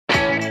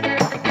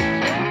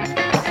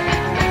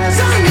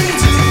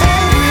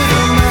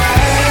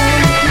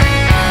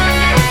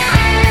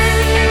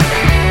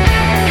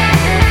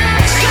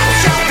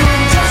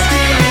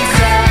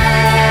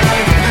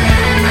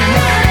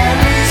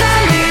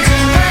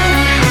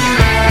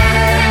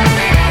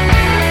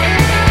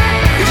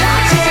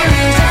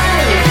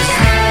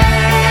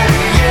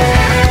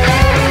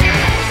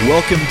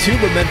welcome to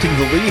Lamenting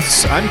the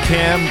Leafs. I'm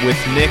Cam with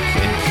Nick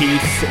and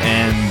Keith,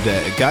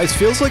 and guys,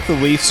 feels like the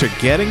Leafs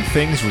are getting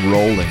things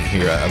rolling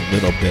here a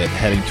little bit,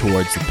 heading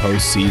towards the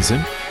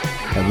postseason.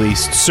 At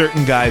least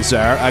certain guys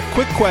are. A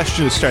quick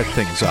question to start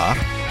things off.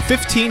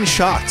 15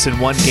 shots in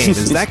one game,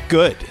 is that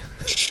good?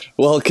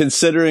 Well,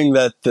 considering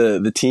that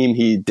the team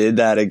he did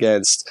that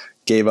against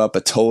gave up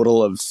a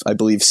total of, I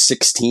believe,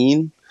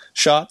 16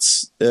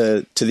 shots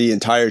to the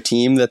entire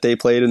team that they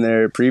played in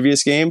their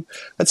previous game,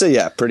 I'd say,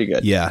 yeah, pretty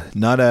good. Yeah,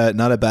 not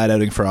a bad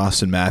outing for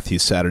Auston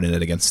Matthews Saturday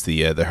night against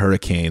the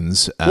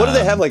Hurricanes. What do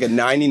they have, like a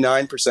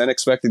 99%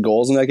 expected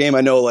goals in that game?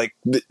 I know, like,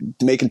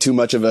 making too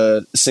much of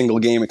a single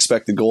game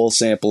expected goal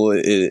sample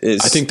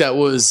is. I think that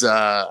was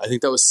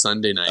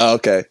Sunday night. Oh,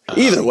 okay.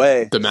 Either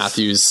way, the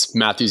Matthews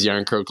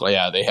Yarncroke,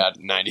 yeah, they had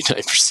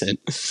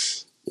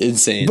 99%.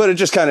 Insane. But it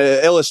just kind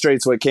of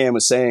illustrates what Cam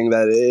was saying,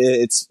 that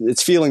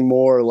it's feeling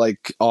more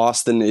like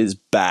Auston is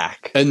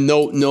back. And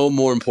no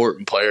more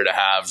important player to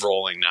have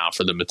rolling now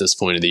for them at this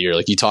point of the year.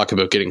 Like, you talk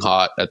about getting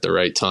hot at the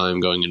right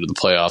time, going into the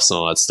playoffs and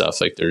all that stuff.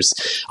 Like, there's,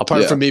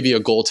 apart from maybe a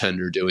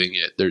goaltender doing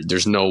it,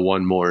 there's no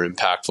one more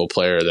impactful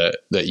player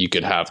that you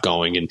could have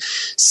going. And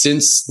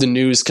since the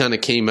news kind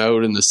of came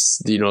out and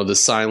the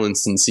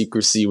silence and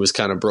secrecy was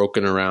kind of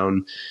broken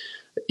around,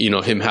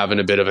 him having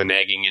a bit of a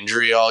nagging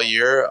injury all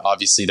year,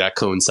 obviously that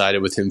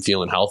coincided with him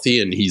feeling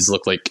healthy, and he's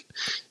looked like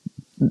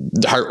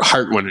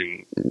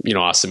heart-winning,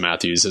 Auston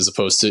Matthews, as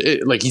opposed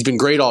to, like, he's been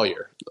great all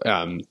year,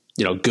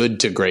 good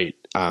to great.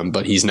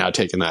 But he's now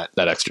taken that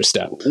extra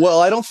step. Well,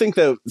 I don't think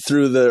that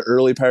through the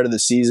early part of the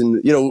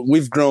season,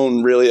 we've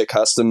grown really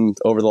accustomed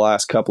over the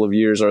last couple of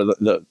years, or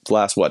the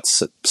last,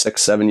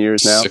 6-7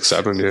 years now?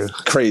 6-7, yeah.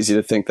 Crazy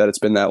to think that it's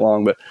been that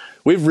long, but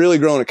we've really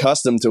grown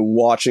accustomed to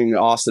watching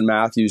Auston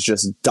Matthews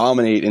just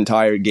dominate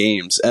entire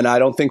games. And I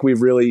don't think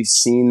we've really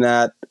seen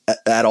that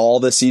at all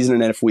this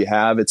season. And if we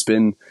have, it's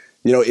been,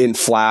 in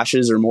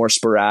flashes or more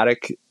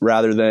sporadic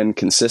rather than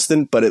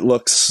consistent, but it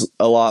looks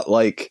a lot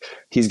like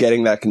he's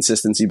getting that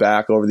consistency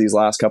back over these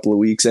last couple of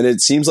weeks. And it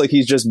seems like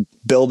he's just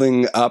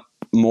building up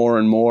more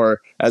and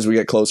more as we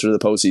get closer to the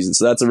postseason.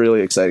 So that's a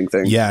really exciting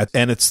thing. Yeah.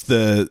 And it's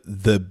the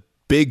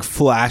big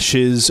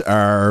flashes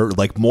are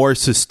like more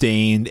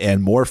sustained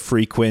and more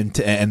frequent,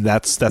 and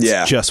that's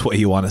just what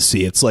you want to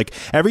see. It's like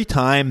every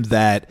time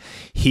that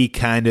he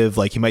kind of,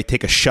 like, he might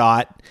take a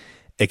shot,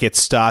 it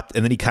gets stopped,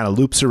 and then he kind of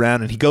loops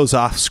around and he goes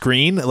off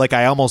screen. Like,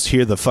 I almost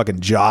hear the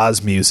fucking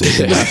Jaws music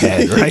in my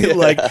head, right?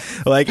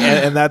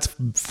 Yeah. And that's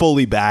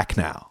fully back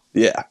now.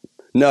 Yeah.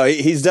 No,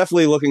 he's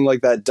definitely looking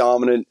like that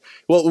dominant.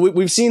 Well,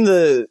 we've seen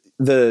the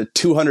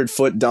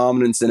 200-foot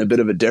dominance in a bit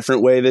of a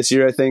different way this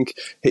year, I think.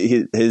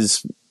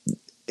 His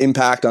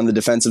impact on the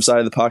defensive side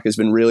of the puck has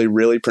been really,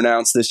 really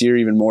pronounced this year,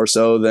 even more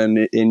so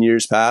than in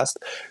years past.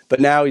 But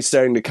now he's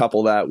starting to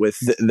couple that with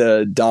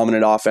the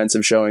dominant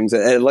offensive showings.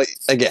 And, like,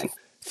 again,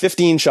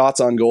 15 shots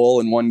on goal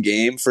in one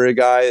game for a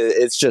guy,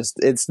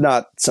 it's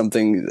not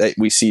something that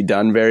we see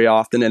done very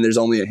often. And there's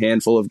only a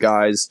handful of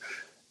guys,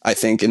 I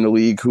think, in the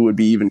league who would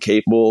be even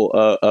capable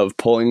of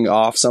pulling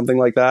off something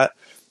like that.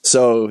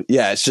 So,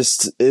 yeah,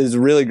 it's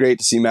really great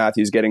to see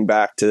Matthews getting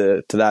back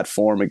to that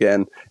form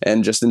again,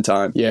 and just in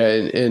time. Yeah,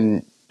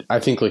 and I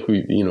think, like,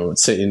 we,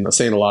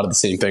 saying a lot of the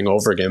same thing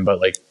over again,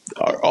 but, like,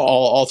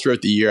 all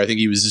throughout the year, I think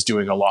he was just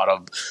doing a lot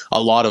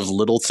of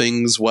little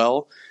things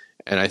well.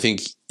 And I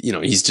think,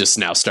 he's just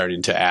now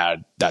starting to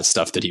add that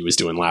stuff that he was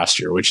doing last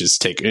year, which is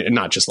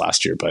not just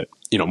last year, but,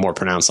 more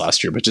pronounced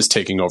last year, but just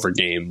taking over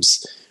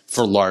games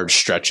for large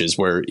stretches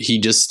where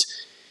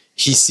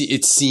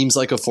it seems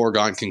like a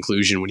foregone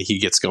conclusion when he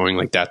gets going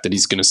like that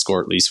he's going to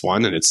score at least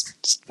one, and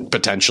it's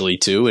potentially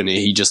two, and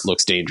he just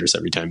looks dangerous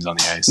every time he's on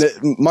the ice.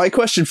 My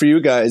question for you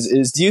guys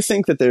is, do you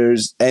think that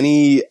there's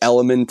any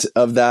element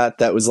of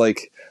that was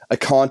like a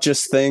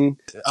conscious thing?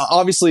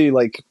 Obviously,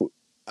 like,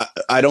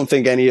 I don't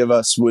think any of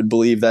us would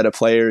believe that a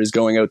player is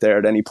going out there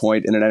at any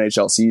point in an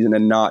NHL season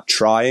and not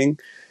trying.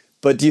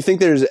 But do you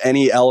think there's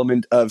any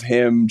element of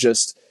him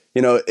just,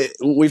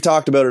 we've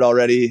talked about it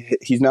already.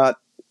 He's not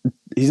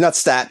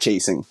stat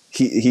chasing.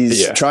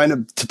 He's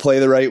trying to play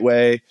the right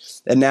way.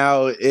 And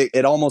now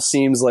it almost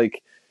seems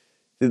like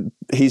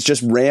he's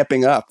just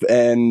ramping up,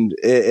 and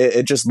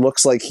it just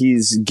looks like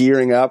he's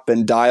gearing up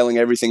and dialing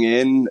everything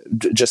in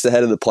just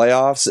ahead of the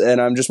playoffs. And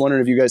I'm just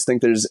wondering if you guys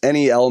think there's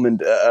any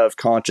element of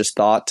conscious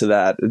thought to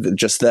that,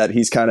 just that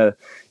he's kind of,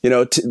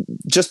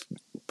 just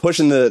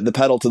pushing the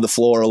pedal to the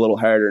floor a little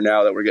harder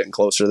now that we're getting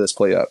closer to this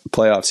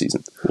playoff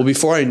season. Well,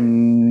 before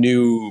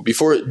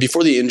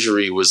the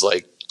injury was,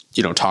 like,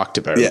 talked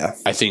about,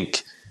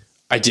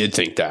 I did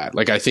think that,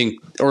 like, I think,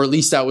 or at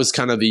least that was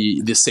kind of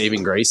the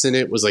saving grace in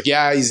it, was like,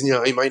 yeah, he's,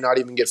 he might not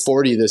even get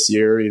 40 this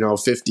year,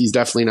 50 is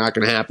definitely not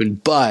going to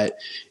happen. But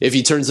if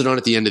he turns it on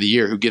at the end of the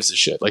year, who gives a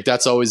shit? Like,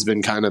 that's always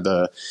been kind of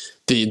the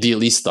at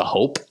least the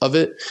hope of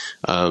it.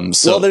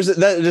 Well,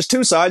 there's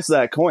two sides to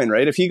that coin,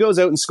 right? If he goes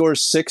out and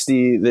scores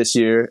 60 this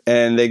year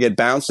and they get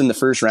bounced in the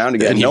first round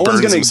again, and he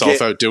burns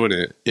himself out doing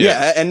it.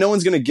 Yeah, and no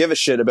one's going to give a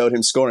shit about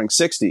him scoring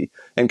 60.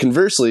 And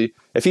conversely,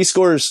 if he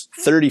scores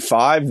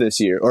 35 this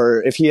year,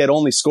 or if he had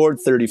only scored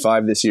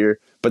 35 this year,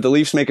 but the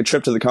Leafs make a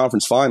trip to the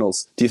conference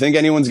finals. Do you think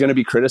anyone's going to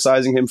be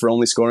criticizing him for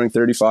only scoring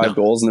 35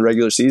 goals in the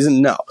regular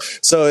season? No.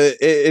 So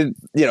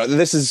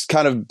this is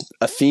kind of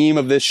a theme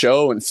of this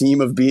show and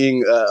theme of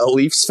being a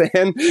Leafs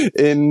fan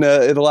in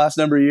the last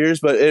number of years,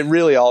 but it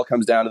really all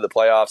comes down to the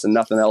playoffs, and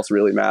nothing else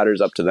really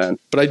matters up to then.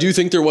 But I do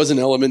think there was an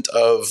element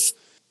of,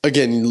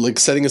 again, like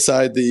setting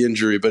aside the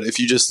injury, but if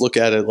you just look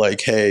at it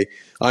like, hey,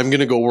 I'm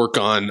going to go work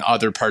on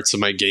other parts of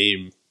my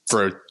game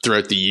throughout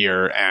the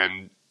year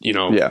and,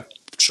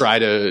 try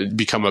to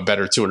become a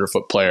better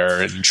 200-foot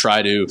player and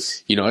try to,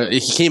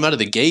 he came out of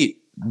the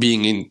gate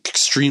being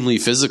extremely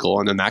physical,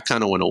 and then that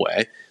kind of went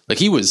away. Like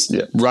he was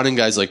running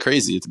guys like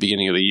crazy at the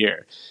beginning of the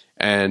year.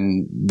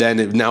 And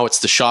then now it's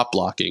the shot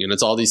blocking, and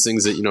it's all these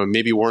things that,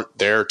 maybe weren't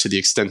there to the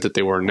extent that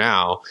they were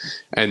now.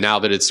 And now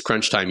that it's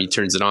crunch time, he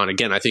turns it on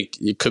again. I think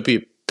it could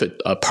be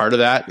a part of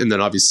that. And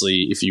then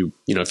obviously if you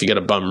get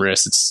a bum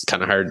wrist, it's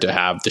kind of hard to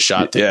have the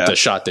shot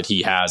that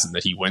he has and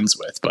that he wins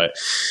with. But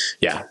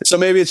yeah. So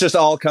maybe it's just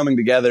all coming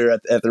together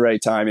at the right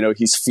time.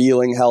 He's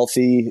feeling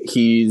healthy.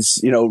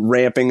 He's,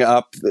 ramping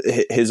up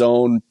his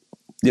own,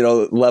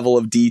 level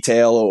of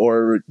detail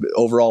or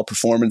overall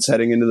performance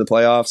heading into the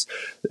playoffs.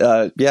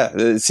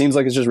 It seems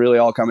like it's just really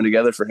all coming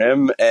together for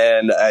him.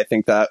 And I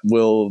think that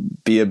will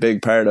be a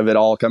big part of it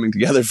all coming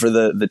together for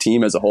the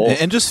team as a whole.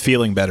 And just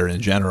feeling better in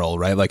general,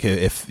 right? Like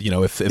if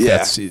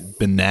that's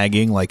been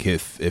nagging, like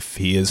if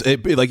he is,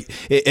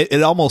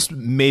 it almost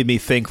made me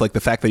think, like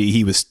the fact that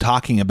he was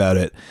talking about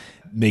it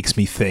makes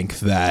me think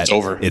that it's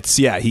over.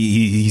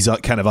 He's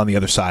kind of on the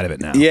other side of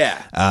it now.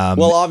 Yeah.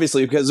 Well,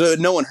 obviously, because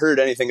no one heard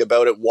anything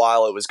about it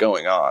while it was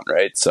going on,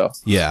 right? So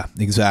yeah,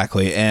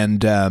 exactly.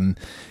 And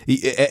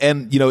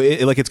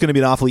it's going to be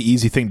an awfully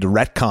easy thing to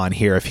retcon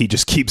here if he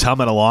just keeps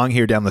humming along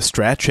here down the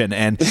stretch, and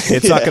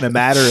it's not going to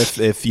matter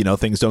if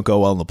things don't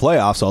go well in the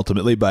playoffs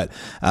ultimately. But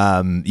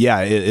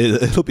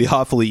it'll be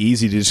awfully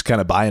easy to just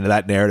kind of buy into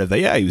that narrative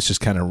that he was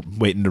just kind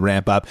of waiting to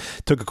ramp up.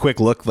 Took a quick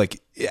look,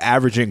 like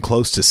averaging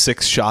close to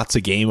 6 shots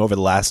a game over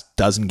the last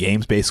dozen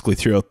games, basically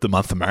throughout the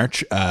month of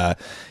March.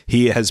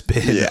 He has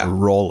been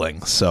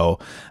rolling. So,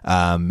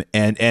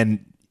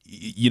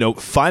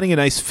 finding a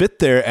nice fit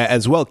there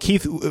as well.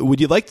 Keith,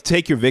 would you like to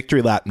take your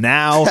victory lap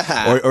now,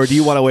 or do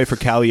you want to wait for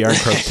Calle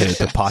Järnkrok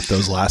to pot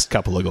those last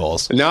couple of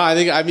goals? No, I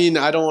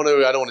don't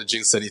want to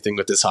jinx anything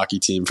with this hockey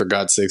team. For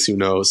God's sakes, who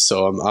knows?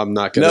 So I'm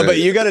not going to. No, but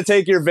you got to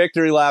take your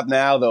victory lap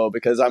now, though,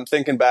 because I'm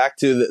thinking back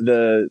to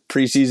the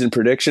preseason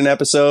prediction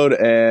episode,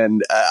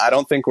 and I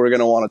don't think we're going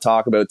to want to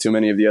talk about too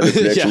many of the other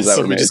predictions that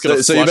were made.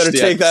 So you better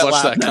take that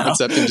lap now.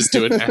 Concept and just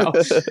do it now.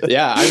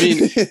 Yeah,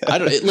 I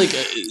don't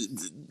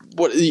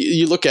what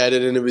you look at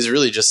it, and it was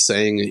really just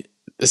saying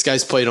this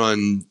guy's played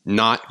on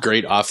not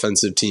great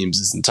offensive teams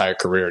his entire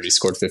career, and he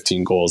scored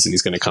 15 goals, and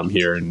he's going to come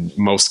here. And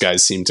most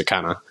guys seem to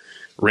kind of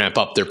ramp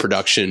up their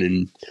production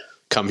and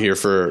come here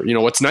for,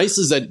 what's nice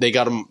is that they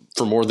got him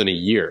for more than a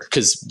year,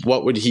 because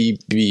what would he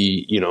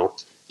be,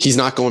 he's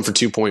not going for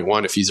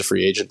 2.1 if he's a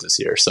free agent this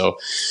year. So,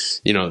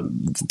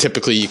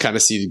 typically you kind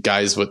of see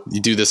guys,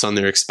 you do this on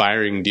their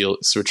expiring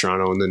deals for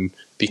Toronto and then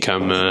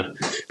become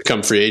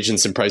free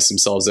agents and price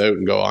themselves out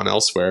and go on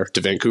elsewhere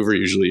to Vancouver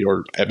usually,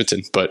 or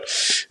Edmonton. But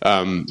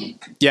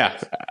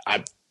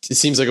it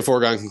seems like a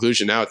foregone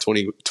conclusion now.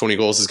 20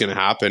 goals is going to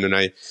happen.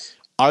 And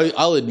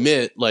I'll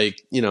admit,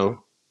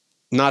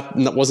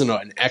 wasn't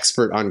an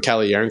expert on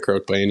Calle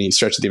Järnkrok by any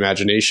stretch of the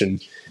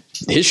imagination.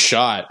 His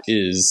shot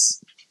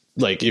is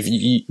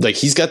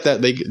he's got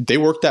that, they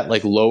worked that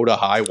low to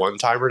high one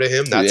timer to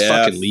him. That's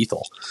fucking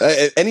lethal.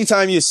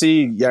 Anytime you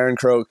see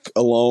Järnkrok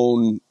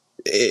alone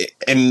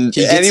and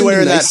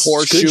anywhere in that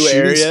horseshoe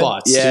area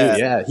spots,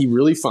 too. He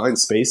really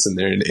finds space in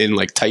there in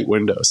tight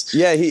windows.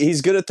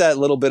 He's good at that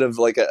little bit of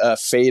a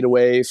fade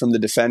away from the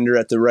defender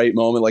at the right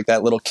moment, like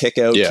that little kick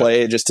out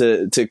play, just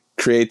to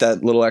create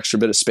that little extra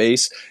bit of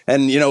space.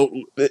 And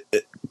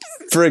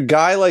for a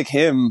guy like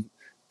him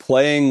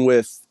playing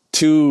with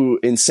two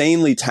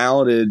insanely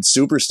talented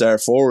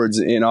superstar forwards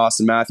in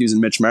Austin Matthews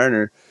and Mitch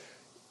Marner,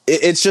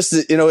 it's just,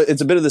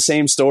 it's a bit of the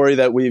same story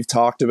that we've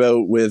talked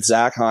about with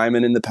Zach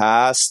Hyman in the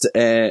past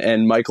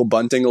and Michael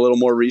Bunting a little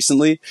more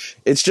recently.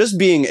 It's just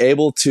being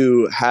able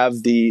to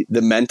have the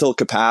mental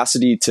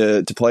capacity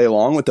to play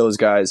along with those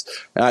guys.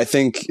 And I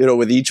think,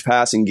 with each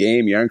passing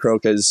game,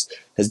 Järnkrok has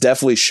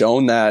definitely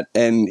shown that.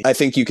 And I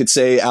think you could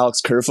say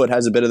Alex Kerfoot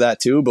has a bit of that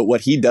too, but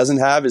what he doesn't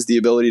have is the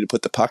ability to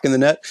put the puck in the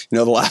net,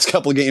 the last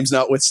couple of games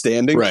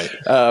notwithstanding. Right.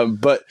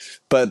 But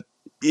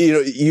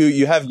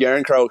you have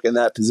Järnkrok in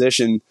that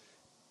position.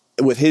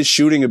 With his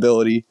shooting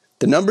ability,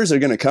 the numbers are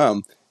going to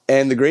come.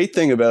 And the great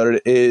thing about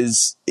it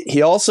is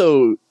he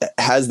also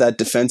has that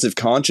defensive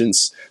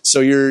conscience. So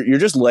you're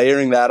just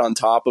layering that on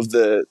top of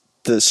the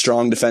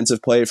strong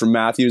defensive play from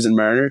Matthews and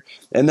Marner.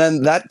 And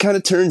then that kind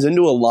of turns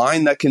into a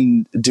line that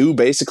can do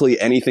basically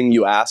anything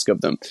you ask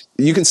of them.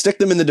 You can stick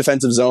them in the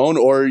defensive zone,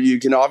 or you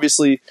can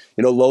obviously,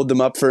 load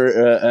them up for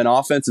an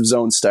offensive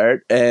zone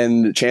start.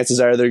 And chances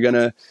are they're going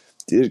to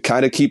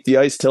kind of keep the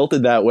ice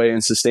tilted that way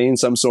and sustain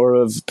some sort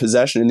of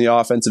possession in the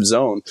offensive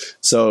zone.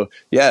 So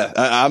yeah,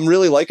 I'm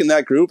really liking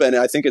that group, and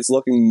I think it's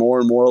looking more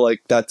and more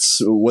like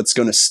that's what's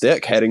going to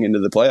stick heading into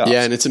the playoffs.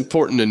 Yeah, and it's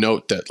important to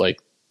note that,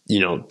 like, you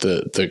know,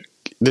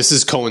 this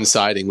is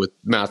coinciding with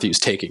Matthews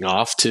taking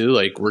off too.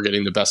 Like, we're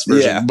getting the best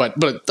version, but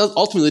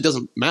ultimately it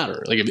doesn't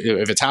matter. Like,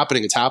 if it's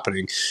happening, it's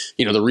happening.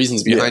 You know, the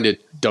reasons behind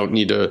it don't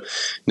need to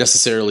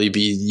necessarily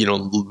be, you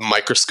know,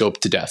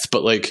 microscoped to death.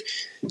 But like,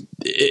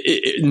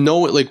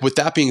 like, with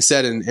that being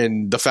said,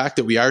 and the fact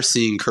that we are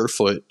seeing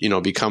Kerfoot, you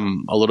know,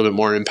 become a little bit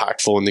more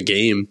impactful in the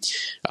game,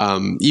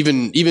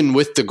 even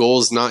with the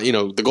goals, not, you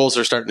know, the goals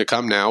are starting to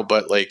come now,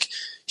 but like,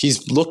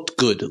 he's looked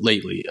good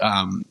lately.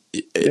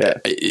 We've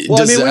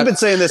been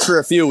saying this for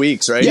a few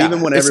weeks, right? Yeah,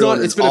 even when it's been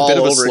a bit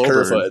of a slow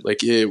burn.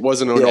 Like, it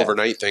wasn't an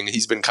overnight thing.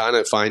 He's been kind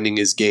of finding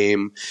his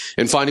game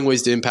and finding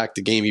ways to impact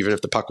the game, even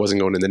if the puck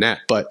wasn't going in the net.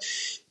 But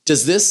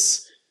does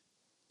this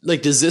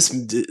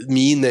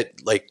mean that,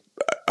 like,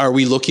 are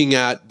we looking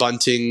at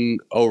Bunting,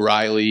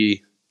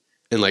 O'Reilly,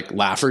 and like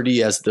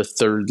Lafferty as the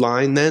third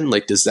line then?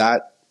 Like, does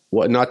that,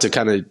 not to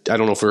kind of, I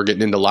don't know if we're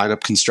getting into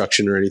lineup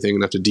construction or anything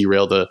and have to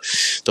derail the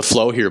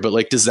flow here, but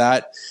like, does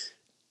that,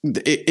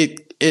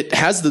 it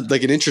has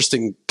like an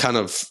interesting kind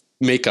of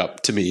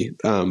makeup to me.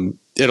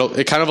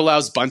 It kind of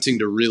allows Bunting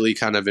to really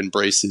kind of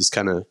embrace his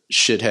kind of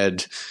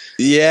shithead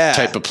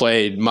type of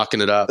play,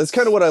 mucking it up. That's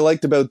kind of what I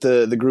liked about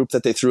the group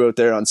that they threw out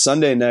there on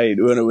Sunday night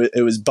when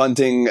it was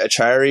Bunting,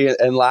 Achari,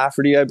 and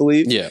Lafferty, I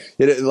believe. Yeah.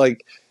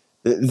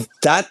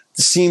 That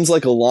seems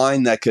like a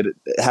line that could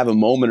have a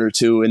moment or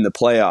two in the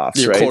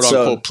playoffs, right? Quote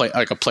unquote,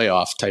 like a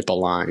playoff type of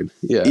line.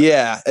 Yeah.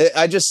 Yeah.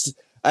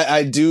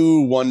 I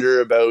do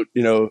wonder about,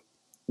 you know,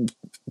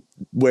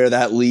 where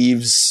that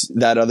leaves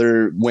that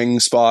other wing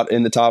spot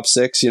in the top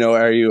six. You know,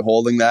 are you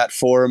holding that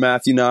for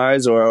Matthew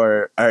Knies,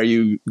 or are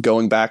you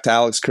going back to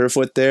Alex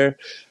Kerfoot there?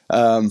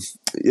 You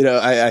know,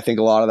 I think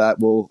a lot of that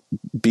will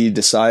be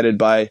decided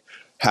by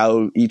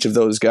how each of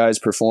those guys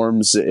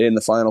performs in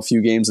the final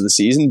few games of the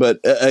season. But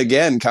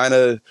again, kind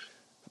of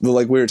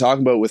like we were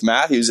talking about with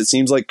Matthews, it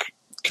seems like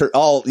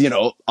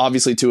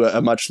obviously to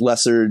a much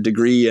lesser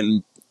degree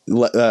and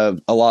a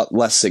lot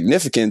less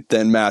significant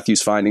than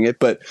Matthews finding it,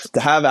 but to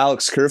have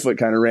Alex Kerfoot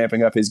kind of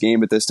ramping up his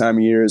game at this time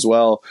of year as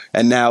well,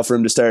 and now for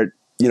him to start,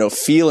 you know,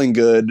 feeling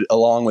good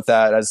along with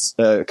that as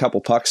a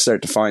couple pucks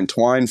start to find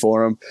twine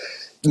for him,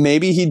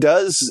 maybe he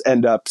does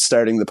end up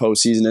starting the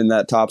postseason in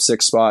that top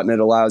six spot, and it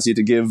allows you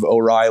to give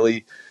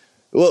O'Reilly.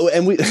 Well,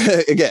 and we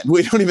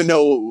don't even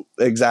know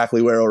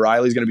exactly where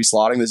O'Reilly's going to be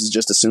slotting. This is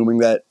just assuming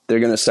that they're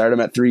going to start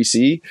him at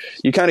 3C.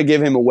 You kind of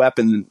give him a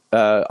weapon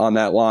on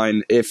that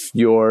line if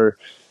you're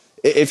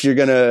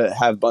going to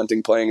have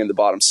Bunting playing in the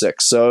bottom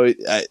six. So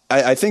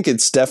I think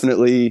it's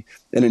definitely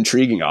an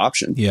intriguing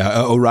option.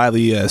 Yeah,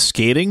 O'Reilly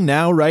skating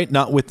now, right?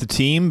 Not with the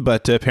team,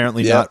 but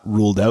apparently not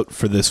ruled out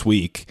for this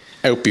week.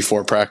 Out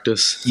before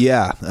practice.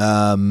 Yeah,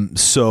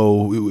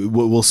 so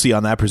we'll see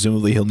on that.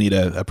 Presumably he'll need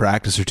a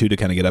practice or two to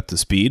kind of get up to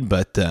speed,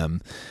 but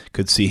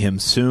could see him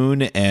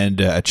soon. And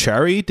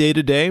Achari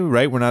day-to-day,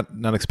 right? We're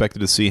not expected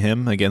to see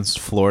him against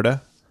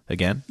Florida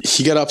again.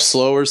 He got up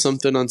slow or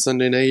something on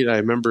Sunday night. I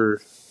remember...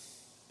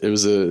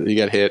 he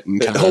got hit,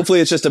 and hopefully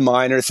it's just a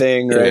minor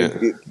thing, right?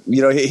 Yeah.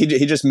 You know,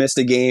 he just missed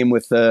a game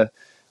with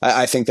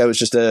I think that was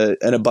just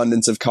an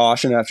abundance of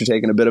caution after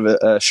taking a bit of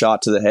a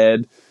shot to the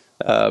head.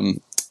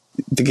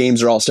 The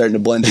games are all starting to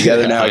blend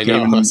together now. I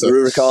can't even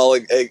recall.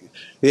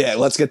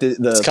 Let's get the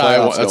that's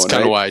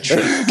kind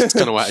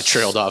of why I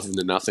trailed off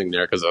into nothing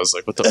there, because I was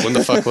like, what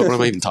the fuck? What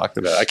am I even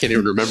talking about? I can't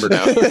even remember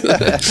now.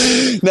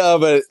 No,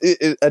 but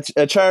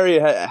Achari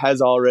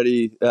has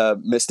already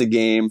missed a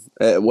game.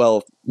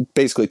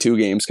 Basically 2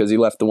 games, because he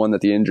left the one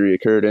that the injury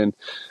occurred in.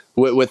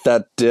 With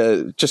that,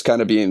 just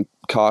kind of being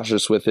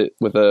cautious with it,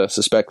 with a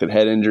suspected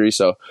head injury.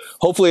 So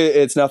hopefully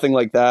it's nothing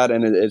like that,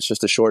 and it's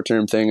just a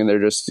short-term thing, and they're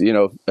just, you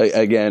know,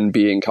 again,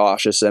 being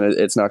cautious, and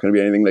it's not going to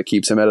be anything that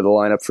keeps him out of the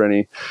lineup for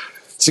any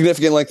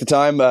significant length of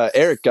time.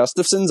 Eric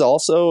Gustafson's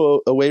also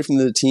away from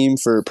the team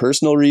for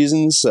personal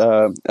reasons.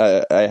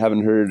 I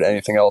haven't heard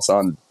anything else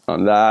on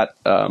that.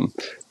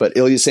 But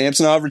Ilya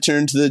Samsonov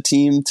returned to the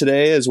team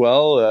today as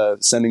well,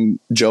 sending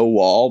Joe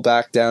Woll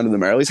back down to the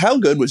Marlies. How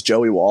good was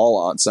Joey Woll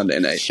on Sunday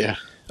night? Yeah.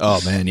 Oh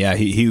man, yeah,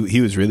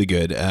 he was really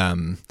good.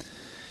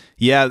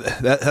 Yeah,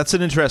 that's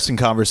an interesting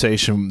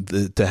conversation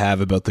to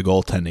have about the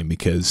goaltending,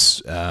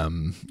 because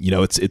you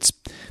know, it's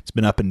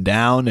been up and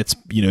down. It's,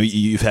 you know,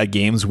 you've had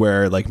games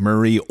where like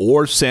Murray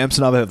or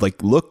Samsonov have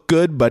like looked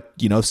good, but,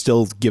 you know,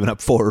 still giving up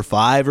 4 or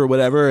 5 or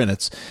whatever, and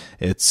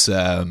it's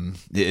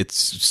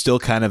still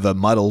kind of a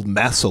muddled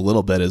mess a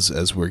little bit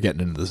as we're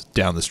getting into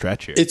down the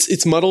stretch here.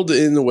 It's muddled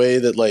in the way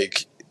that,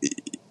 like,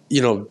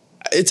 you know.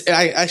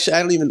 I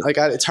don't even like.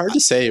 It's hard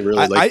to say,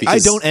 really. Like, I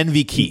don't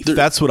envy Keith.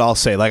 That's what I'll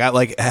say. Like, I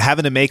like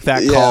having to make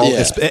that call,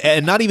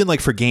 and not even like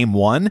for game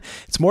 1.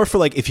 It's more for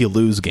like if you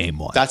lose game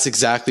 1. That's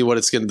exactly what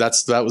it's gonna.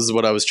 That was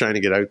what I was trying to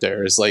get out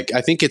there. Is like,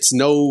 I think it's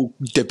no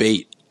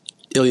debate.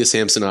 Ilya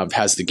Samsonov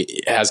has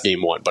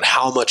game 1, but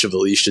how much of a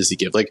leash does he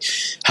give? Like,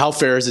 how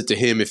fair is it to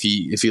him if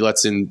he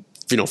lets in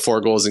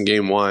 4 goals in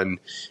game 1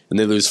 and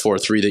they lose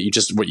 4-3, that you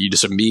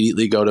just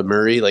immediately go to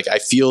Murray. Like, I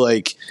feel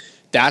like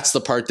that's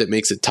the part that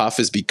makes it tough,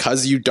 is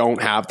because you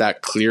don't have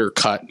that clear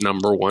cut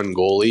number 1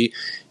 goalie,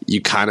 you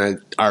kind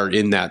of are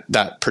in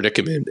that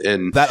predicament.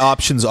 And that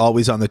option's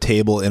always on the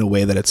table in a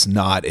way that it's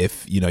not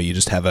if, you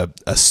just have a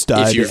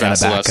stud if you're and a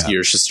backup. Vasilevsky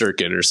or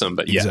Shesterkin or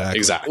somebody. Yeah,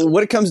 exactly.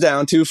 What it comes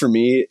down to for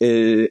me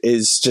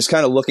is just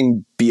kind of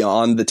looking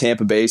beyond the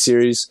Tampa Bay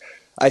series.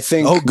 I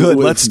think. Oh, good.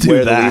 Let's do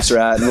where that. The Leafs are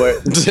at and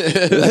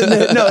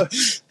where,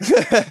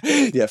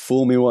 no, yeah,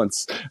 fool me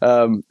once.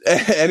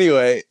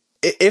 Anyway,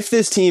 if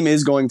this team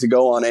is going to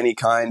go on any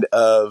kind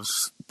of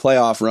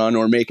playoff run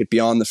or make it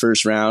beyond the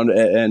first round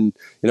and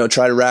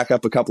try to rack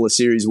up a couple of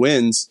series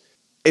wins,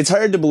 it's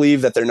hard to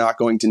believe that they're not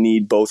going to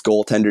need both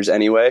goaltenders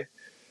anyway.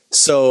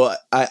 So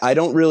I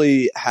don't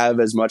really have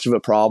as much of a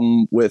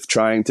problem with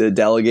trying to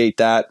delegate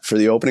that for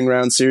the opening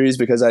round series,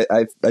 because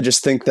I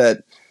just think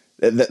that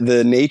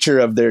the nature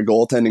of their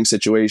goaltending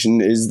situation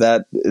is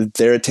that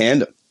they're a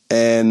tandem.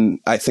 And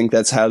I think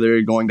that's how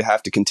they're going to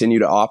have to continue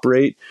to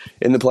operate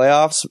in the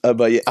playoffs.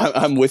 But yeah,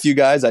 I'm with you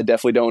guys. I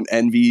definitely don't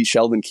envy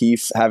Sheldon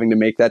Keefe having to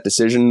make that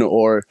decision,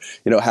 or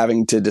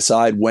having to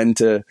decide when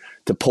to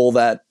pull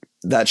that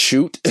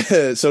shoot,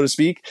 so to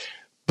speak.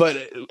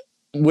 But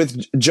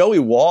with Joey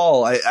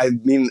Woll, I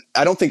mean,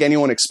 I don't think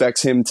anyone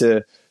expects him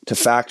to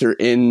factor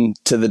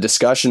into the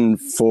discussion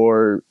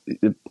for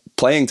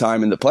playing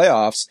time in the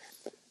playoffs.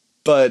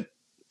 But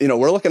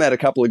we're looking at a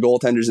couple of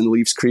goaltenders in the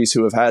Leafs crease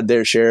who have had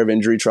their share of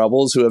injury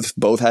troubles, who have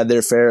both had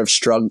their fair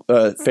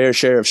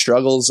share of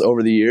struggles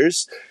over the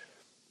years.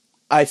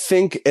 I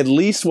think at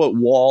least what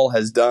Woll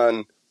has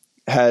done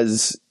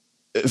has,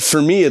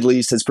 for me at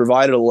least, has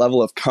provided a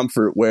level of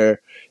comfort where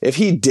if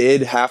he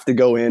did have to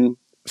go in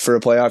for a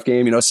playoff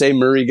game, say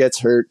Murray gets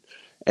hurt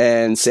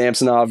and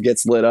Samsonov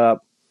gets lit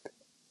up,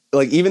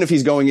 like even if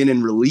he's going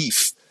in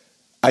relief,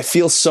 I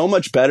feel so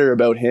much better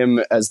about him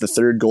as the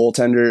third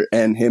goaltender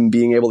and him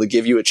being able to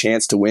give you a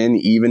chance to win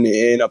even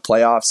in a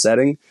playoff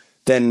setting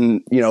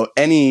than,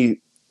 any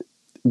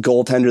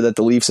goaltender that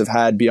the Leafs have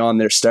had beyond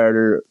their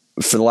starter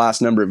for the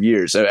last number of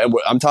years.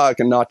 I'm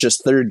talking not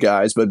just third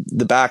guys, but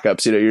the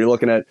backups. You're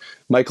looking at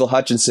Michael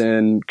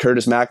Hutchinson,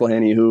 Curtis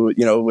McElhinney, who,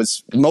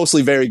 was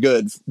mostly very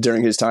good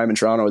during his time in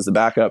Toronto as the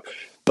backup.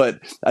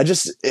 But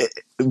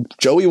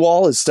Joey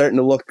Woll is starting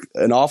to look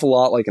an awful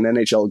lot like an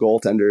NHL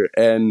goaltender.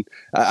 And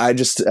I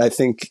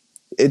think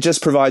it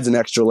just provides an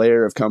extra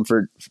layer of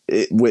comfort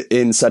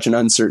in such an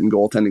uncertain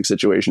goaltending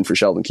situation for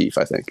Sheldon Keefe,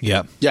 I think.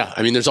 Yeah. Yeah.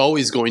 I mean, there's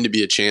always going to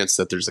be a chance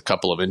that there's a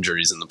couple of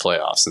injuries in the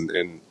playoffs.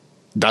 And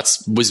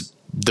was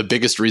the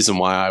biggest reason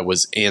why I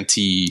was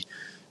anti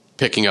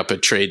picking up a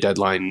trade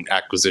deadline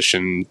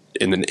acquisition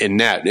in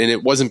net. And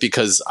it wasn't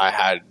because I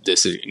had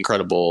this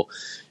incredible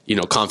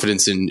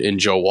confidence in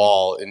Joe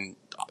Woll, and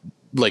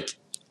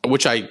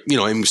which I,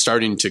 am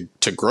starting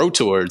to grow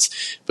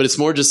towards, but it's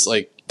more just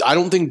like, I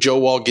don't think Joe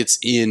Woll gets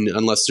in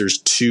unless there's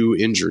 2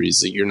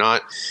 injuries.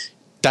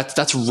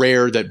 That's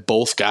rare that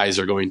both guys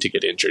are going to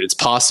get injured. It's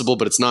possible,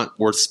 but it's not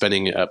worth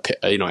spending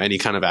any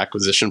kind of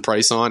acquisition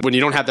price on when you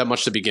don't have that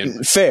much to begin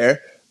with. Fair.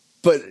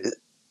 But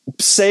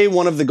say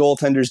one of the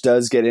goaltenders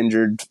does get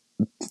injured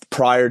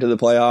prior to the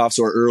playoffs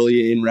or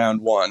early in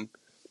round 1.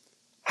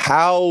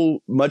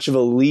 How much of a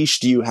leash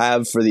do you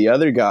have for the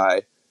other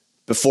guy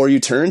before you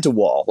turn to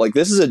Woll? Like,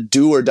 this is a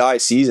do or die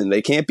season.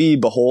 They can't be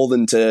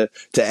beholden to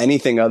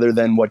anything other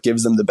than what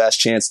gives them the best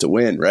chance to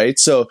win, right?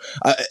 So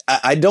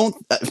I don't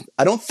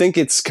think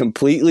it's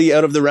completely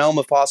out of the realm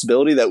of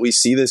possibility that we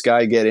see this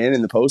guy get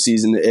in the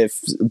postseason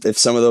if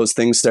some of those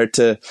things start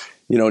to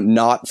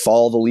not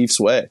fall the Leafs'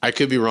 way. I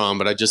could be wrong,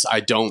 but I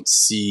don't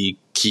see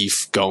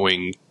Keefe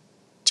going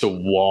to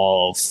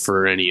Woll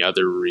for any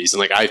other reason.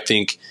 Like, I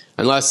think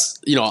unless,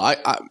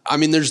 I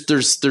mean,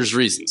 there's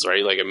reasons,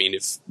 right? Like, I mean,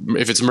 if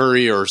it's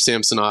Murray or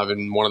Samsonov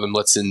and one of them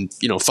lets in,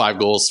 5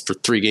 goals for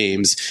 3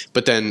 games,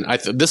 but then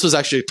this was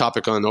actually a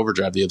topic on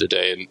Overdrive the other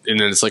day.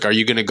 And then it's like, are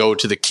you going to go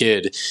to the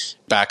kid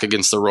back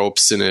against the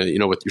ropes in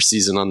with your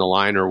season on the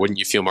line, or wouldn't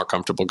you feel more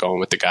comfortable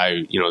going with the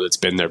guy, that's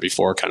been there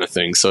before, kind of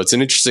thing? So it's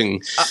an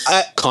interesting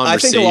conversation. I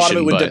think a lot of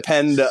it would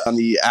depend on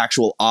the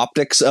actual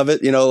optics of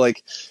it.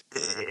 Like,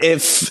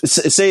 if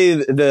say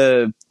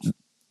the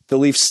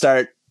Leafs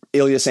start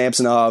Ilya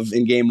Samsonov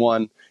in game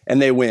 1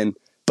 and they win,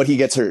 but he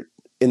gets hurt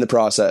in the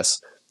process,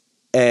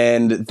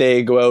 and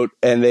they go out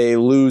and they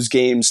lose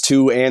games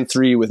 2 and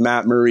 3 with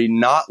Matt Murray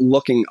not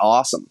looking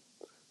awesome.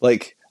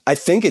 Like, I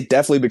think it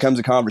definitely becomes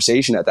a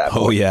conversation at that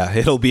point. Oh yeah,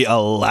 it'll be a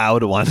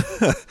loud one.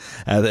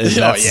 That's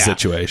the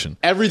situation.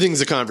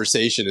 Everything's a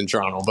conversation in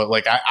Toronto, but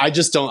like I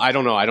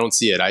don't know. I don't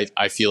see it.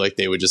 I feel like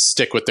they would just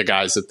stick with the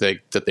guys that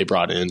they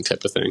brought in,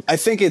 type of thing. I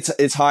think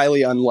it's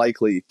highly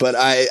unlikely, but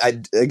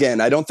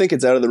I don't think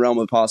it's out of the realm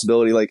of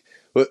possibility. Like,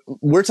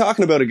 we're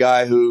talking about a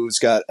guy who's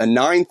got a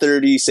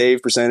 .930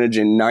 save percentage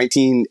in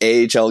 19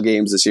 AHL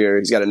games this year.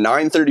 He's got a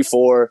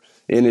 .934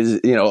 in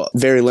his,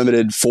 very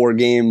limited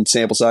 4-game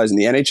sample size in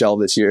the NHL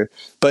this year.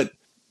 But,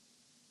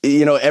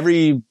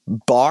 every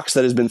box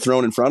that has been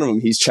thrown in front of him,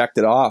 he's checked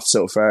it off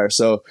so far.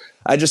 So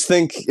I just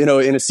think, in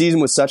a season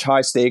with such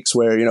high stakes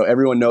where,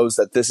 everyone knows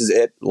that this is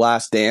it,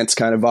 last dance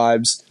kind of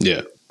vibes.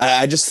 Yeah.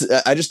 I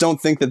just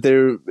don't think that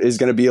there is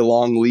going to be a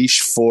long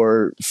leash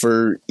for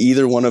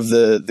either one of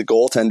the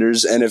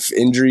goaltenders. And if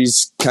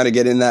injuries kind of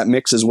get in that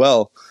mix as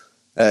well,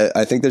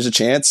 I think there's a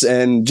chance.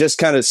 And just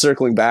kind of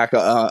circling back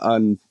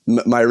on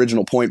my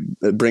original point,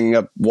 bringing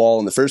up Wall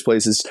in the first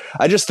place, is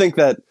I just think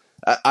that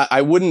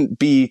I wouldn't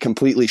be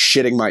completely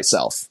shitting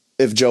myself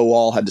if Joe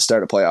Wall had to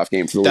start a playoff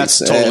game for the Leafs.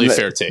 That's totally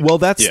fair take. Well,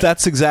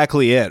 that's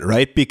exactly it,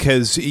 right?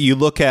 Because you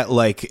look at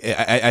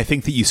I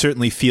think that you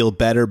certainly feel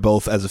better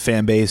both as a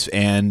fan base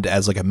and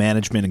as like a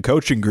management and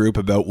coaching group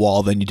about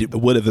Wall than you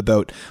would have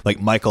about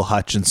like Michael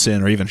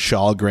Hutchinson or even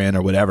Shalgren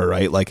or whatever,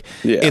 right? Like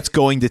it's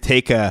going to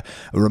take a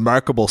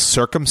remarkable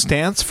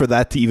circumstance for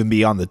that to even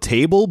be on the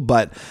table,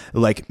 but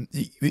like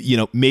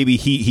maybe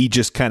he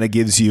just kind of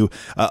gives you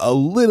a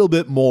little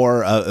bit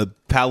more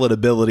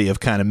palatability of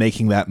kind of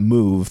making that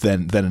move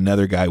than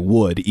another guy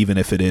would, even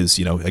if it is,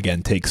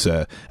 again, takes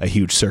a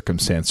huge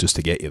circumstance just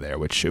to get you there,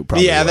 which it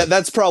probably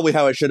that's probably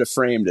how I should have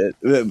framed it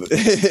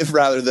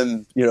rather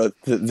than,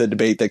 the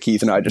debate that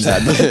Keith and I just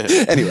had.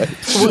 But anyway,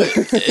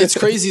 it's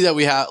crazy that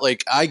we have,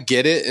 like, I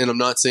get it. And I'm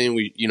not saying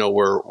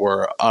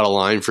we're out of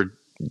line for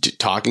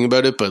talking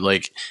about it, but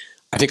like,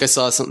 I think I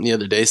saw something the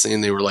other day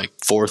saying they were like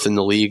 4th in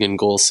the league in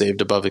goals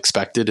saved above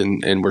expected.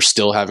 And we're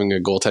still having a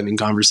goaltending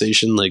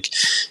conversation. Like,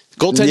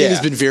 goaltending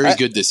has been very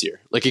good this year,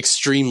 like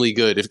extremely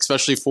good,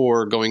 especially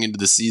for going into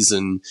the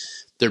season.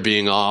 There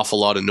being an awful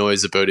lot of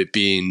noise about it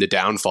being the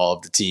downfall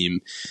of the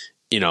team.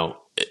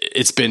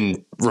 It's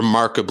been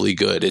remarkably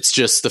good. It's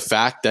just the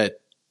fact that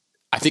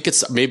I think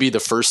it's maybe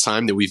the first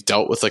time that we've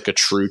dealt with like a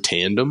true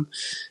tandem.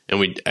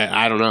 And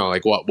I don't know,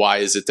 like why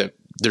is it that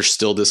there's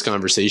still this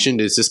conversation?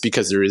 It's just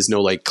because there is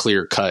no like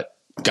clear cut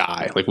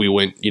guy. Like we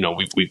went,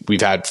 we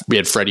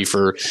had Freddie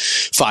for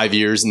 5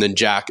 years, and then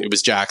it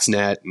was Jack's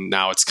net, and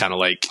now it's kind of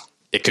like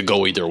it could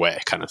go either way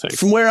kind of thing.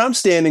 From where I'm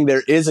standing,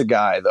 there is a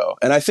guy though,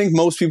 and I think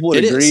most people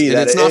would agree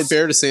that it's not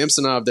fair to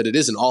Samsonov that it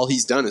isn't. All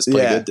he's done is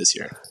play good this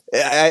year.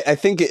 I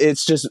think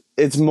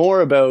it's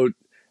more about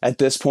at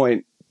this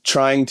point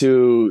trying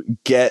to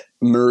get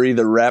Murray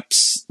the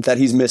reps that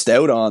he's missed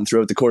out on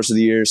throughout the course of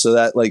the year, so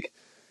that like,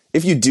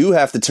 if you do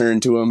have to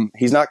turn to him,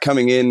 he's not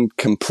coming in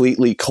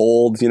completely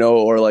cold,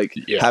 or like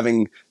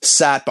having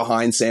sat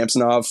behind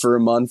Samsonov for a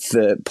month,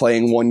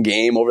 playing one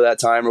game over that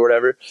time or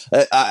whatever.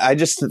 I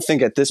just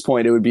think at this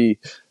point it would be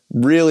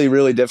really,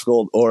 really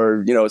difficult,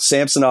 or,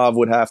 Samsonov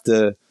would have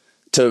to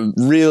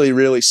really,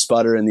 really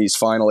sputter in these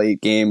final 8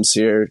 games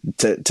here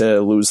to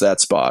lose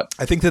that spot.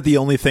 I think that the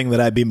only thing that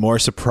I'd be more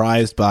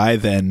surprised by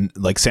than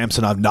like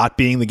Samsonov not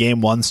being the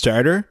game 1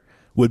 starter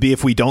would be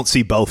if we don't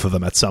see both of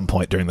them at some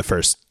point during the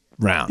first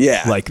round.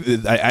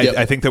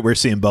 I think that we're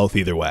seeing both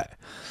either way.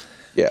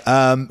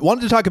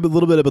 Wanted to talk a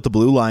little bit about the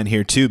blue line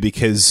here too,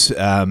 because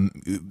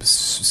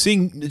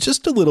seeing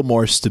just a little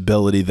more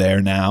stability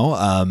there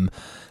now.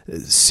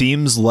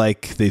 Seems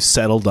like they've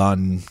settled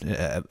on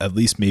at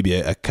least maybe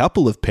a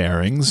couple of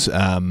pairings.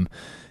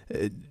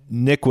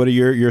 Nick, what are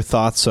your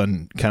thoughts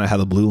on kind of how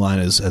the blue line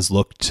has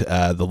looked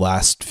the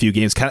last few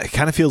games?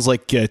 Kind of feels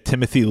like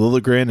Timothy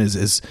Liljegren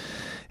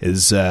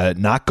is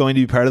not going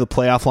to be part of the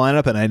playoff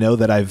lineup, and I know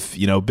that I've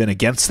been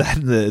against that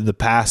in the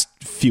past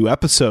few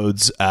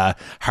episodes.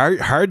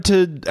 Hard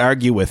to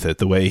argue with it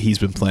the way he's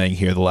been playing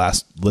here the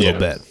last little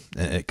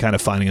bit, kind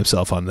of finding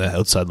himself on the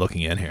outside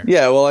looking in here.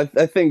 Yeah, well,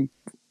 I think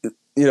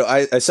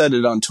I said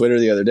it on Twitter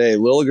the other day.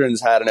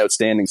 Liljegren's had an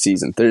outstanding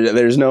season.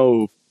 There's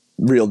no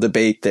real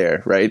debate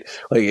there, right?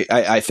 Like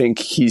I think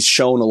he's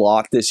shown a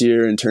lot this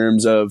year in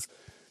terms of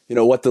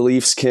what the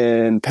Leafs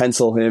can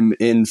pencil him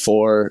in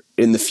for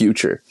in the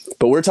future.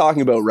 But we're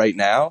talking about right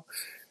now.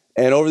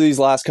 And over these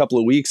last couple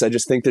of weeks, I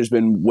just think there's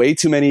been way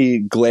too many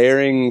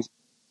glaring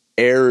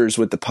errors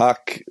with the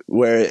puck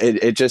where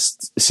it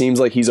just seems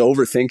like he's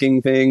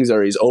overthinking things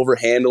or he's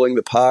overhandling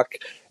the puck.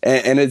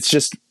 And it's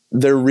just,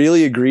 they're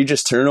really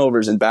egregious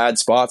turnovers in bad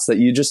spots that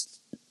you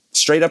just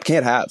straight up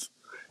can't have.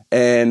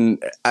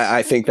 And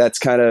I think that's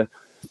kind of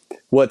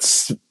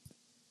what's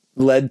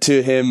led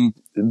to him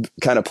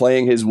kind of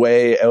playing his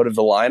way out of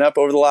the lineup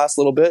over the last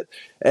little bit,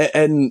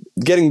 and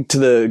getting to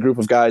the group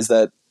of guys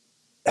that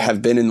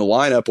have been in the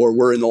lineup or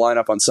were in the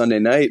lineup on Sunday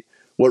night.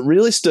 What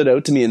really stood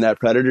out to me in that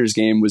Predators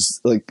game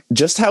was like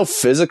just how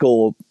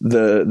physical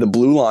the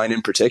blue line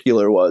in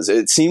particular was.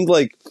 It seemed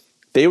like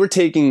they were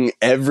taking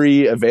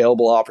every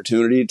available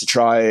opportunity to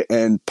try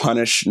and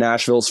punish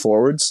Nashville's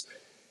forwards.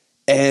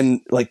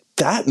 And like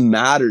that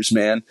matters,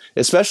 man,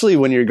 especially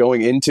when you're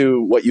going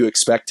into what you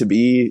expect to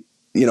be,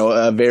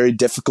 a very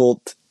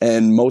difficult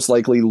and most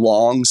likely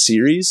long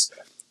series.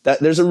 That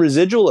there's a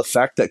residual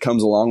effect that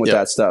comes along with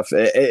that stuff.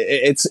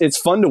 It's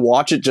fun to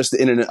watch it just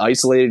in an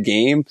isolated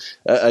game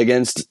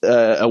against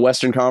a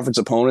Western Conference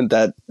opponent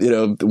that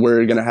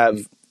we're going to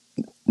have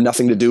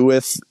nothing to do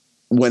with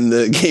when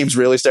the games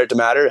really start to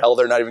matter. Hell,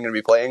 they're not even going to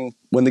be playing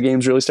when the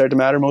games really start to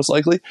matter, most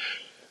likely.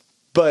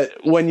 But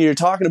when you're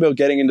talking about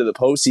getting into the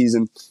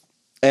postseason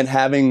and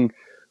having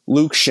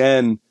Luke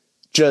Schenn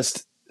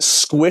just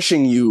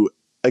squishing you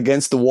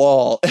against the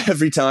wall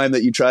every time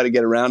that you try to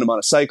get around him on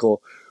a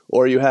cycle,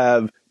 or you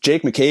have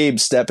Jake McCabe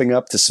stepping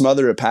up to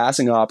smother a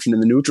passing option in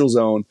the neutral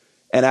zone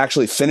and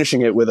actually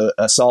finishing it with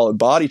a solid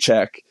body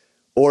check,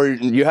 or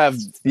you have,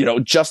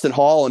 Justin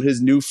Hall and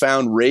his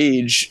newfound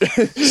rage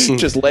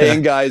just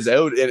laying guys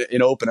out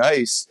in open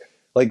ice.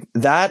 Like,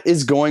 that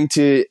is going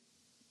to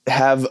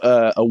have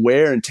a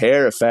wear and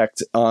tear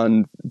effect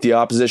on the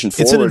opposition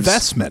forwards. It's an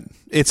investment.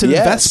 It's an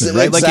investment,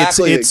 right?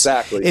 Exactly.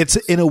 It's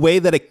in a way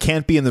that it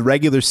can't be in the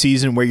regular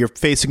season where you're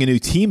facing a new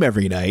team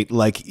every night.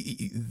 Like,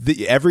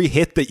 every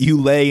hit that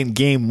you lay in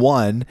game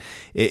one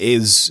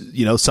is,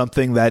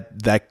 something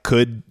that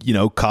could,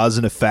 cause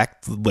an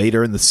effect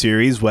later in the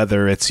series,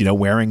 whether it's,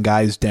 wearing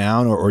guys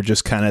down or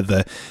just kind of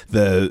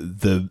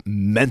the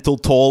mental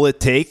toll it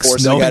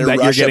takes, knowing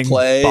that you're getting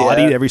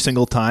bodied every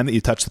single time that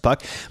you touch the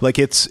puck. Like,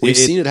 we've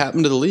seen it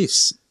happen to the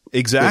Leafs.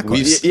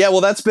 Exactly.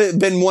 Well, that's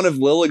been one of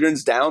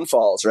Liljegren's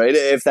downfalls, right?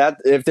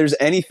 If there's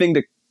anything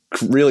to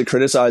really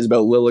criticize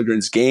about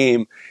Liljegren's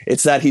game,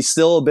 it's that he's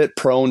still a bit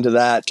prone to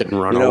that getting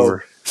run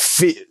over.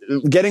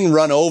 Getting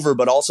run over,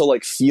 but also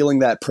like feeling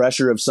that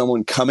pressure of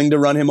someone coming to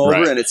run him over.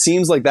 Right. And it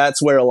seems like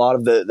that's where a lot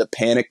of the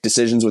panic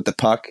decisions with the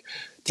puck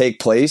take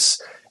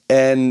place.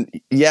 And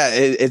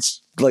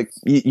it's like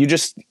you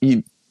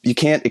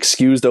can't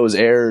excuse those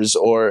errors,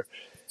 or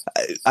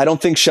I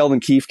don't think Sheldon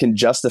Keefe can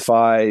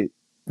justify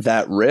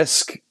that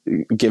risk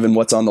given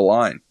what's on the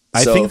line.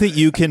 I think that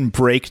you can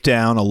break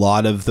down a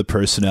lot of the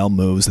personnel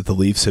moves that the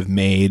Leafs have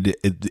made.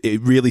 It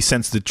really,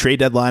 since the trade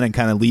deadline and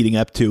kind of leading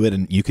up to it,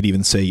 and you could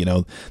even say,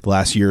 the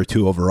last year or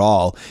two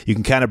overall, you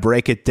can kind of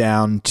break it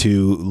down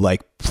to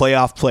like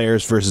playoff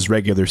players versus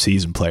regular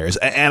season players.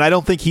 And I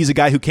don't think he's a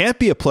guy who can't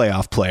be a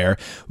playoff player,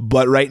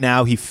 but right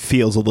now he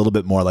feels a little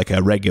bit more like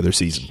a regular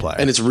season player.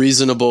 And it's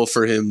reasonable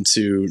for him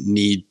to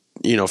need,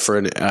 for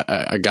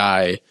a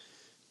guy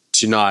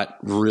to not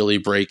really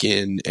break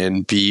in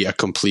and be a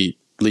completely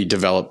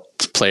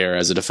developed player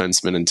as a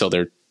defenseman until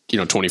they're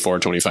 24 or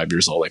 25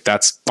 years old. Like,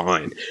 that's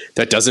fine.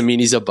 That doesn't mean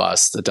he's a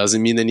bust. That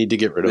doesn't mean they need to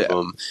get rid of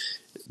him.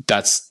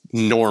 That's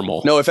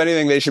normal. No, if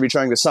anything, they should be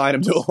trying to sign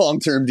him to a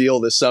long-term deal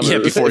this summer. Yeah,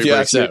 before he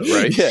breaks out,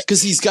 right? Yeah,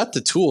 because he's got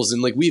the tools,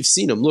 and like we've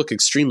seen him look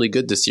extremely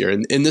good this year.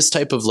 And this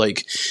type of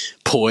like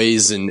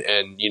poise and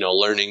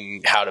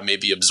learning how to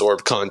maybe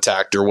absorb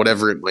contact or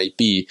whatever it might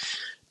be,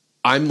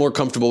 I'm more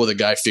comfortable with a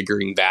guy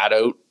figuring that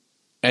out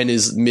and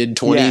his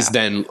mid-20s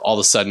than all of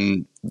a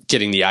sudden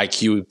getting the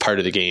IQ part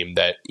of the game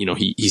that,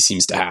 he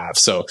seems to have.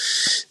 So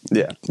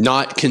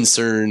not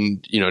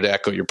concerned, to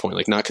echo your point,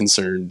 like not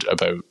concerned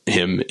about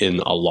him in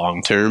a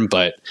long term,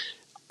 but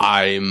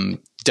I'm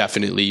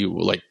definitely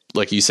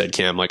like you said,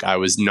 Cam, like I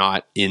was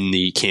not in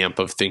the camp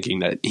of thinking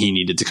that he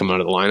needed to come out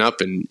of the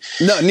lineup, and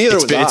no, neither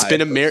was I.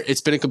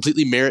 It's been a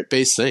completely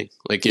merit-based thing.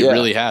 Like it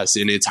really has.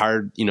 And it's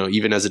hard,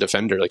 even as a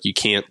defender, like you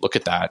can't look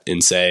at that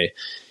and say,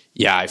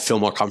 yeah, I feel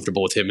more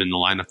comfortable with him in the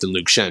lineup than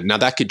Luke Schenn. Now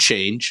that could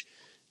change,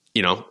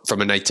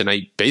 from a night to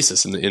night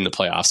basis in the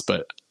playoffs.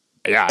 But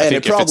yeah, I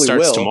think if it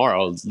starts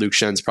tomorrow, Luke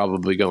Schenn's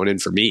probably going in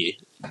for me.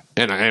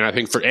 And I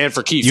think for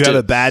Keefe, you have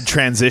a bad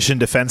transition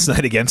defense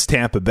night against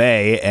Tampa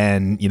Bay,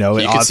 and you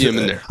can see him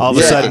in there. All of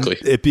a sudden,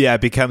 it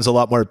becomes a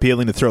lot more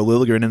appealing to throw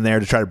Liljegren in there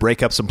to try to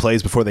break up some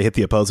plays before they hit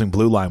the opposing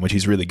blue line, which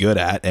he's really good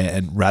at,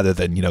 and rather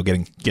than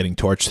getting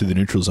torched through the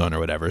neutral zone or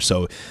whatever.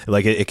 So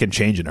like it can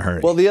change in a hurry.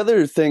 Well, the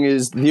other thing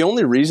is the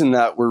only reason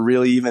that we're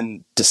really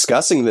even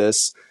discussing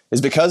this is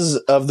because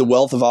of the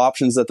wealth of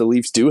options that the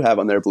Leafs do have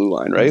on their blue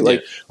line, right?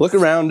 Like, look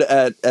around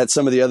at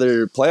some of the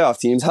other playoff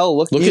teams. Hell,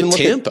 look at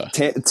Tampa.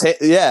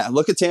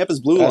 Look at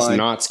Tampa's blue line. That's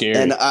not scary.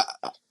 And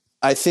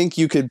I think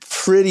you could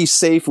pretty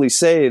safely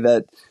say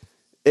that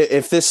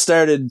if this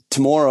started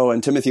tomorrow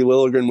and Timothy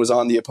Liljegren was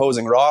on the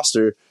opposing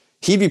roster,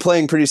 he'd be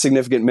playing pretty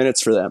significant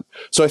minutes for them.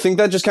 So I think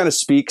that just kind of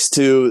speaks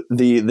to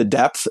the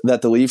depth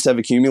that the Leafs have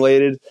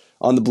accumulated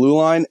on the blue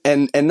line,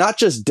 and not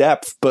just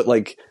depth, but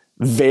like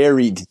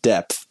varied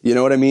depth. You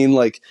know what I mean?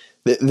 Like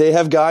they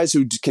have guys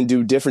who can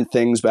do different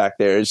things back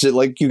there. It's just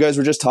like you guys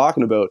were just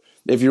talking about.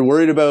 If you're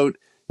worried about,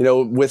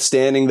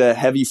 withstanding the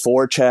heavy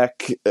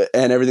forecheck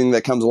and everything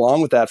that comes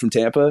along with that from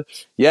Tampa,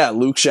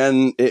 Luke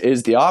Schenn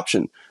is the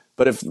option.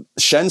 But if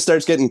Schenn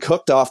starts getting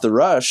cooked off the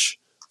rush,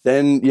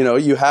 then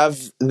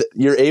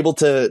you're able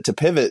to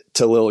pivot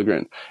to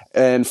Liljegren.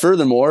 And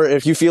furthermore,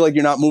 if you feel like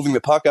you're not moving the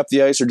puck up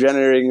the ice or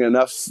generating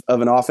enough of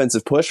an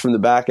offensive push from the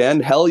back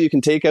end, hell, you can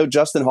take out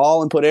Justin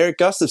Hall and put Erik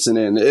Gustafsson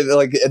in.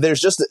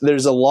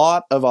 There's a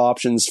lot of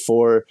options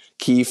for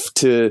Keefe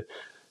to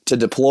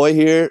deploy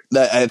here.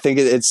 That I think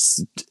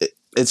it's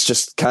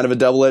just kind of a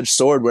double-edged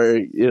sword where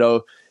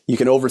you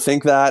can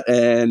overthink that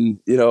and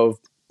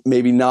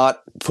maybe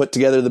not put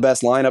together the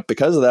best lineup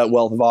because of that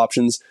wealth of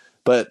options,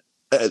 but.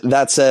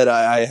 That said,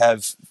 I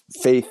have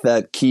faith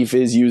that Keefe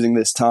is using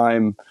this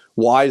time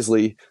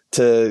wisely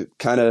to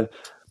kind of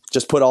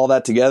just put all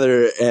that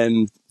together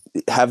and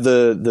have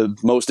the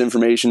most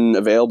information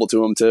available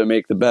to him to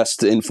make the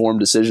best informed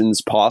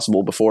decisions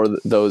possible before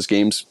those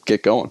games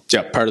get going.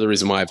 Yeah, part of the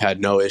reason why I've had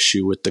no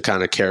issue with the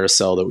kind of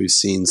carousel that we've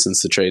seen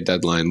since the trade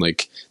deadline,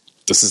 like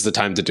this is the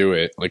time to do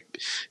it. Like,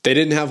 they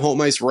didn't have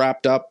home ice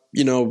wrapped up,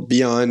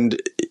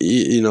 beyond,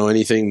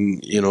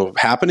 anything,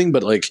 happening.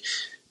 But like,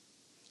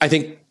 I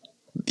think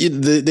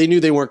they knew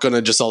they weren't going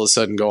to just all of a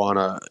sudden go on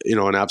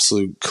an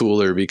absolute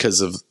cooler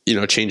because of,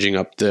 changing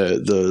up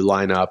the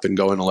lineup and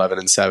going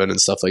 11-7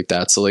 and stuff like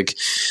that. So like,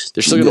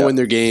 they're still going to win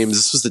their games.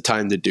 This was the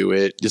time to do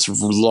it. Just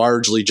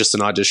largely just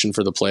an audition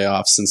for the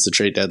playoffs since the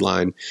trade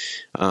deadline.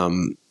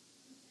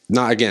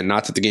 Not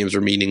that the games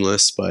were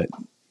meaningless, but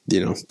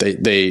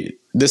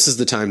this is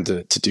the time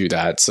to do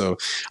that. So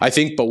I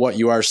think, but what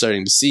you are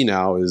starting to see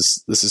now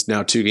is this is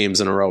now 2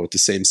 games in a row with the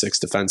same 6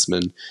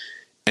 defensemen.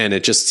 And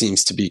it just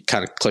seems to be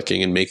kind of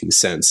clicking and making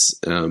sense.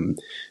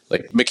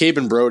 Like McCabe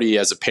and Brody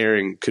as a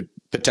pairing could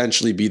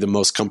potentially be the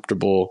most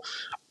comfortable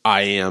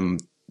I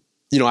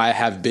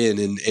have been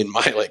in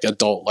my like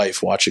adult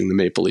life watching the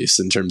Maple Leafs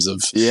in terms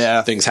of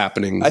things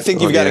happening. I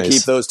think you've got to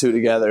keep those two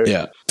together.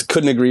 Yeah.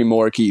 Couldn't agree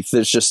more, Keith.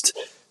 There's just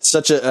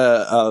such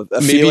a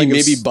feeling.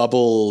 Maybe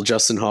Bubble,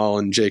 Justin Hall,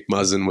 and Jake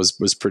Muzzin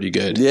was pretty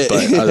good. Yeah.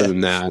 But other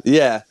than that,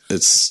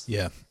 it's.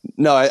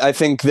 No, I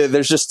think that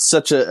there's just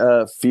such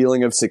a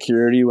feeling of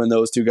security when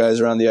those two guys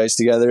are on the ice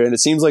together. And it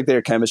seems like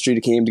their chemistry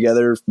came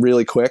together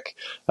really quick.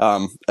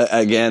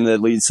 Again,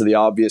 that leads to the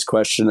obvious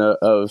question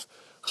of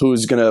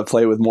who's going to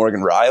play with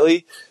Morgan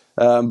Rielly.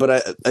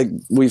 But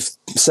we've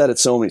said it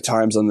so many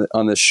times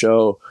on this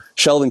show.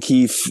 Sheldon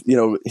Keefe,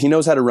 he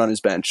knows how to run his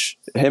bench.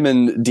 Him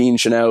and Dean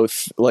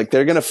Chenoweth, like,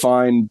 they're going to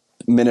find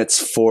minutes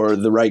for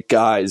the right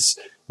guys.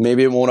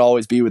 Maybe it won't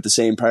always be with the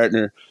same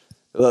partner.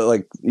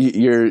 Like,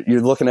 you're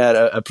looking at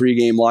a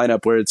pregame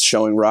lineup where it's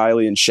showing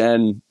Rielly and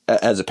Schenn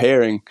as a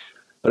pairing.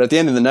 But at the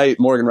end of the night,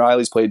 Morgan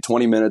Rielly's played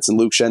 20 minutes and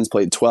Luke Schenn's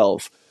played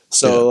 12.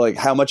 So, like,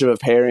 how much of a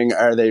pairing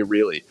are they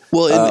really?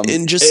 Well,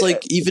 and just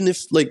like, even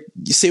if, like,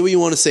 you say what you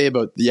want to say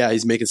about,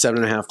 he's making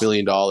 $7.5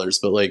 million,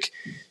 but like,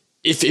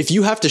 if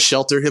you have to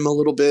shelter him a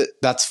little bit,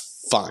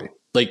 that's fine.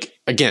 Like,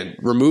 again,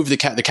 remove the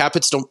cap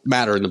hits don't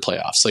matter in the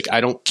playoffs. Like, I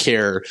don't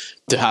care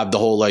to have the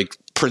whole like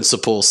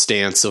principle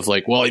stance of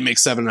like, well, he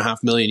makes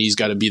 $7.5 million, he's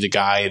got to be the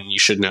guy, and you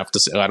shouldn't have to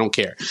say, I don't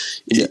care.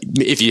 Yeah.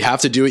 If you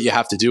have to do it, you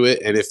have to do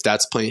it. And if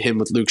that's playing him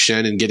with Luke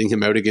Schenn and getting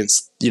him out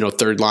against,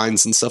 third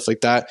lines and stuff like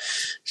that,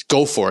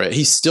 go for it.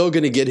 He's still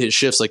going to get his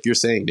shifts, like you're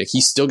saying, Nick.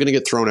 He's still going to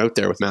get thrown out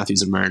there with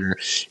Matthews and Marner,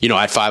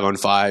 at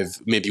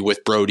 5-on-5, maybe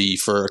with Brody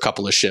for a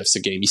couple of shifts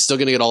a game. He's still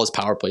going to get all his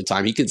power play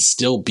time. He could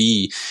still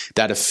be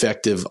that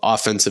effective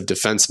offensive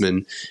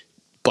defenseman,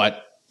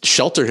 but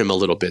shelter him a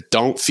little bit.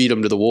 Don't feed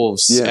him to the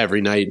Wolves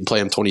every night and play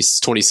him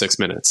 26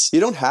 minutes. You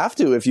don't have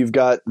to if you've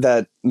got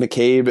that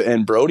McCabe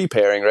and Brody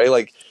pairing, right?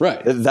 Like,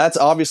 that's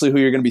obviously who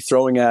you're going to be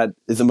throwing at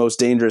the most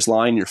dangerous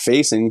line you're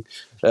facing,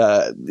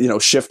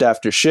 shift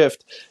after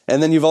shift.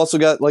 And then you've also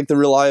got like the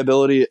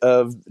reliability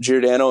of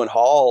Giordano and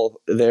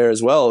Hall there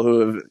as well, who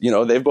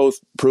have, they've both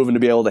proven to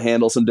be able to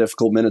handle some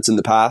difficult minutes in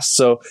the past.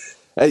 So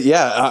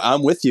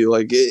I'm with you.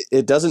 Like,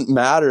 it doesn't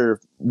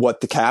matter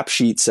what the cap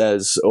sheet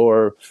says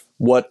or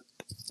what,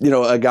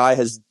 a guy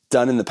has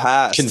done in the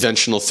past.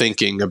 Conventional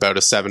thinking about a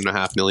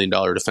 $7.5 million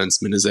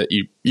defenseman is that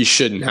you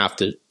shouldn't have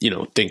to,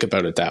 think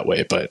about it that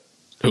way, but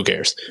who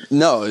cares?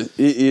 No,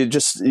 you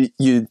just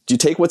you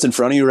take what's in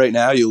front of you right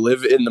now. You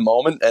live in the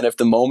moment, and if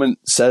the moment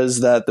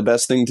says that the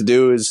best thing to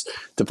do is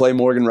to play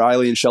Morgan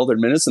Rielly in sheltered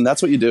minutes, and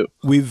that's what you do.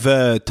 We've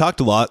talked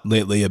a lot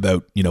lately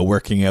about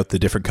working out the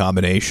different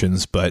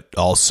combinations, but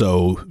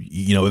also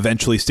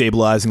eventually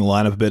stabilizing the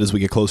lineup a bit as we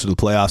get closer to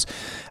the playoffs.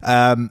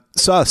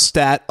 Saw a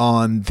stat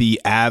on the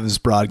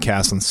Avs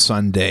broadcast on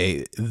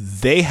Sunday.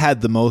 They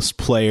had the most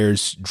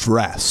players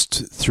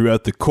dressed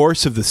throughout the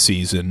course of the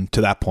season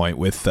to that point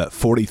with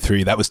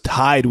 43. That was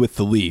tied with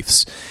the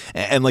Leafs.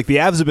 And like, the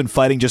Avs have been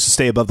fighting just to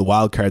stay above the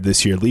wild card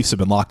this year. Leafs have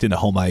been locked into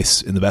home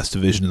ice in the best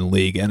division in the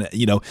league. And,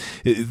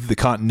 the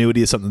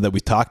continuity is something that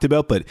we've talked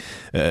about, but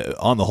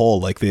on the whole,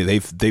 like,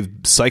 they've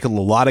cycled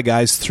a lot of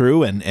guys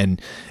through,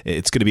 and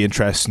it's going to be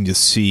interesting to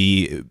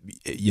see,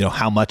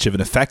 how much of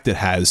an effect it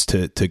has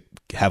to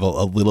have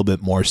a little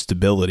bit more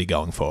stability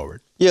going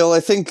forward. Yeah, well, I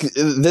think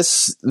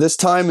this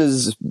time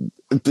is,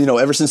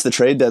 ever since the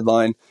trade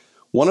deadline,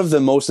 one of the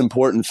most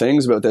important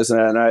things about this,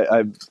 and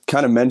I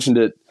kind of mentioned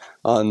it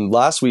on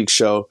last week's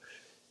show,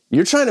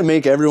 you're trying to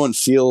make everyone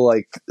feel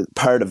like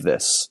part of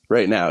this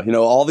right now.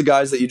 All the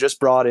guys that you just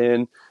brought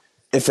in,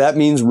 if that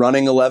means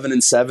running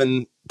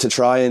 11-7 to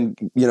try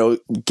and,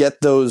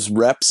 get those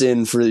reps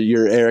in for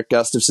your Eric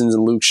Gustafsons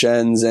and Luke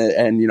Schenn's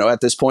and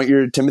at this point,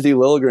 your Timothy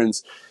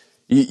Liljegren's,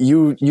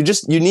 you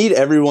need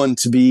everyone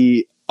to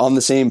be on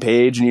the same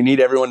page, and you need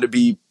everyone to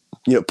be,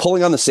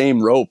 pulling on the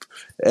same rope.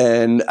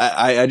 And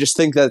I just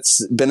think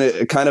that's been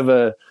a kind of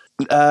a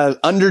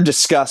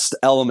under-discussed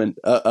element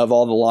of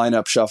all the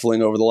lineup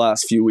shuffling over the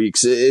last few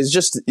weeks. Is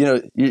just,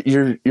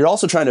 you're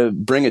also trying to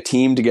bring a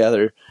team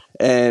together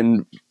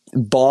and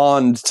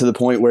bond to the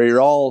point where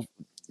you're all,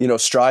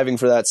 striving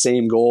for that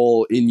same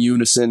goal in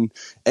unison,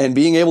 and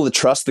being able to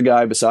trust the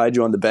guy beside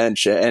you on the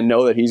bench and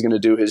know that he's going to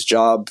do his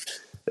job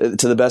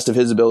to the best of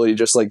his ability,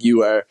 just like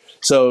you are.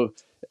 So,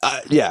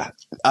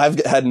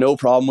 I've had no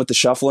problem with the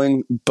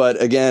shuffling.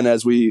 But again,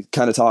 as we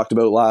kind of talked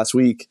about last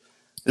week,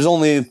 there's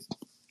only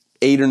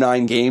 8 or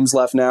 9 games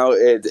left now.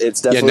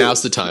 It's definitely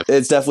now's the time.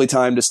 It's definitely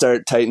time to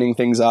start tightening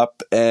things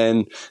up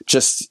and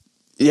just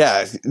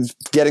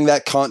getting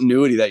that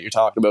continuity that you're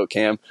talking about,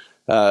 Cam.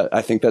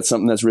 I think that's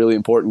something that's really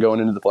important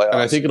going into the playoffs.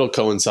 And I think it'll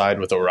coincide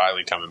with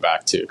O'Reilly coming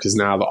back too, because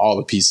now all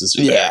the pieces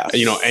are there.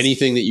 You know,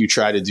 anything that you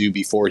try to do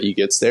before he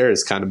gets there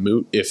is kind of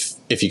moot if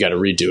you got to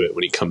redo it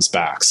when he comes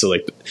back. So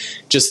like,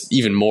 just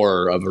even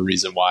more of a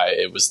reason why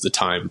it was the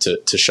time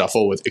to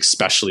shuffle with,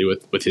 especially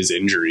with his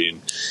injury,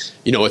 and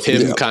you know, with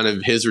him kind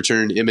of his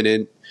return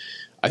imminent.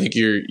 I think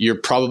you're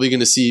probably going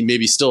to see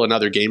maybe still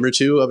another game or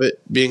two of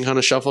it being kind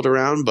of shuffled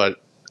around,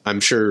 but I'm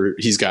sure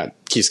he's got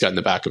in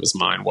the back of his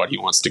mind what he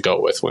wants to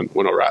go with when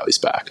O'Reilly's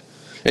back.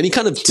 And he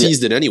kind of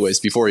teased it anyways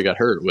before he got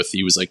hurt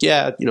he was like,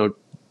 you know,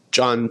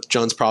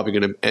 John's probably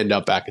going to end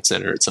up back at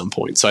center at some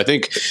point. So I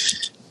think,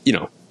 you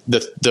know,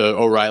 the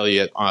O'Reilly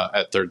at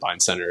third line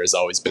center has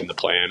always been the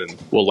plan and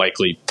will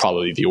likely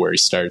probably be where he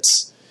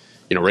starts,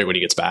 you know, right when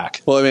he gets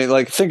back. Well, I mean,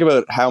 like, think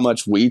about how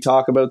much we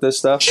talk about this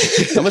stuff.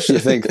 How much do you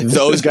think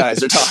those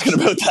guys are talking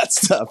about that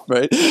stuff,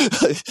 right?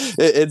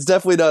 It's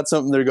definitely not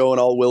something they're going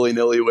all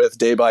willy-nilly with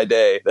day by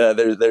day.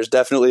 There's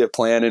definitely a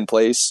plan in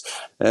place.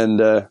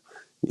 And,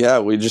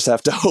 we just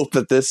have to hope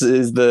that this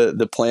is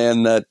the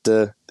plan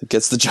that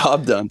gets the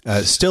job done.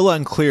 Still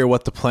unclear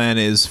what the plan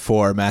is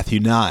for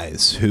Matthew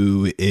Knies,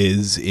 who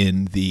is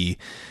in the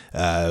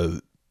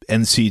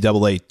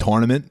NCAA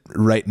tournament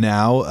right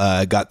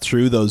now. Got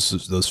through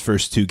those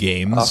first 2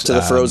 games. Off to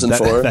the Frozen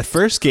Four. That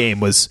first game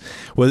was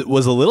a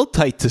little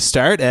tight to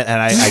start, and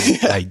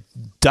I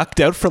ducked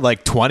out for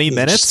like 20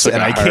 minutes,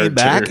 and I came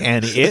back,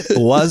 and it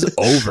was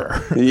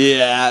over.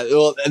 Yeah,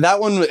 well, that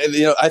one,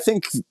 you know, I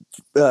think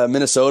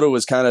Minnesota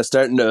was kind of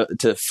starting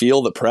to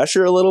feel the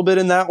pressure a little bit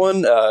in that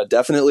one.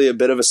 Definitely a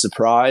bit of a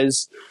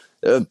surprise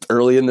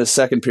early in the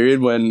second period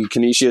when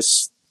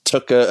Canisius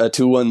took a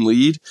 2-1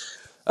 lead.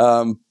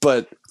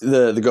 But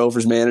the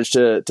Gophers managed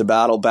to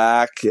battle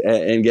back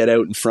and get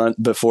out in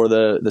front before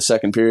the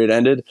second period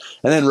ended.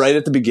 And then right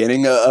at the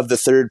beginning of the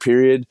third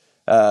period,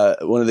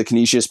 one of the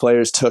Canisius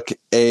players took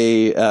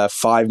a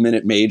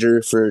 5-minute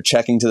major for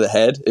checking to the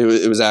head.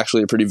 It was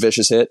actually a pretty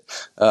vicious hit.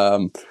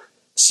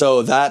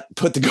 So that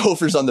put the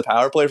Gophers on the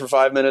power play for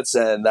 5 minutes,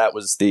 and that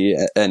was the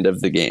end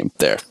of the game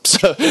there.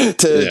 So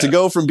to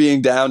go from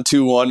being down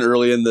 2-1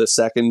 early in the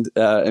second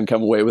and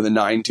come away with a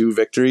 9-2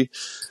 victory,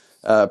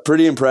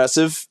 pretty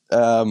impressive.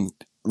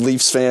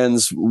 Leafs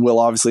fans will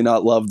obviously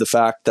not love the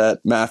fact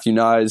that Matthew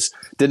Knies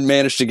didn't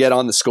manage to get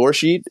on the score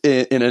sheet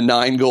in a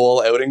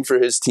 9-goal outing for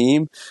his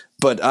team,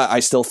 but I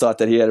still thought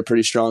that he had a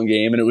pretty strong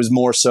game, and it was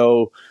more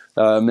so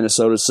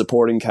Minnesota's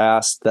supporting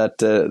cast that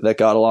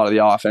got a lot of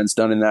the offense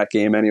done in that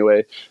game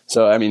anyway.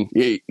 So, I mean,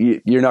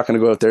 you're not going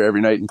to go out there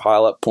every night and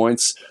pile up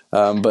points,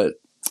 but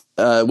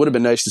it would have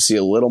been nice to see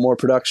a little more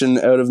production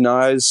out of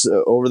Knies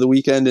over the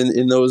weekend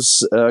in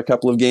those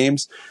couple of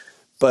games.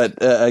 But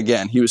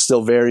again, he was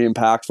still very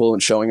impactful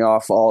and showing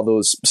off all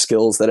those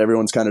skills that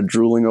everyone's kind of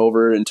drooling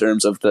over in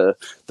terms of the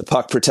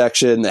puck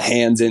protection, the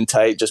hands in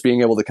tight, just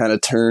being able to kind of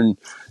turn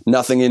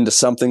nothing into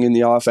something in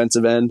the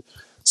offensive end.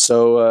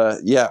 So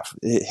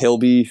he'll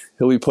be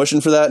pushing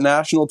for that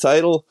national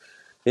title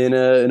in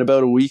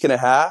about a week and a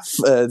half.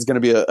 It's going to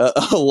be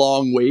a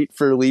long wait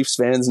for Leafs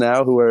fans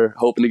now, who are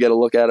hoping to get a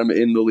look at him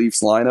in the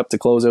Leafs lineup to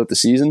close out the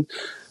season.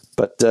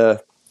 But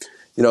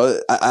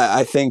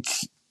I think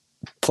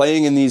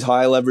playing in these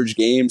high leverage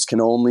games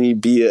can only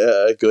be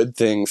a good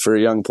thing for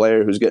a young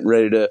player who's getting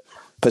ready to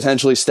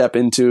potentially step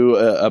into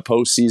a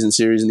postseason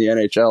series in the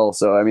NHL.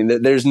 So, I mean,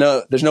 there's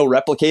no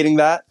replicating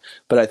that,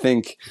 but I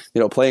think, you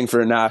know, playing for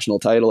a national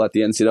title at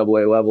the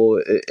NCAA level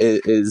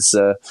is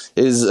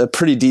a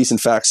pretty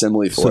decent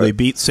facsimile for it. So they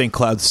beat St.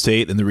 Cloud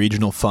State in the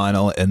regional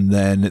final, and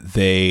then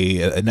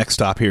they next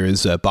stop here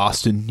is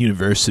Boston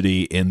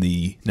University in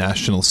the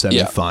national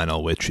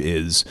semifinal, which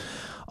is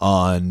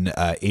on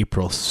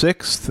April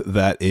 6th.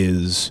 That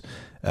is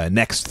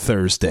next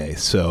Thursday.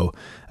 So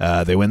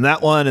they win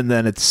that one, and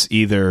then it's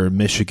either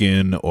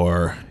Michigan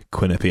or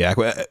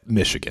Quinnipiac.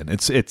 Michigan.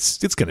 It's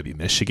going to be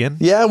Michigan.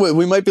 Yeah,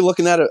 we might be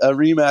looking at a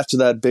rematch of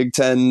that Big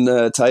Ten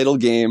title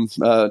game.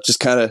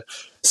 Just kind of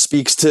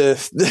speaks to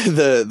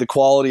the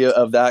quality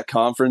of that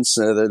conference.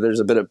 There's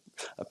a bit of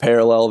a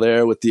parallel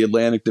there with the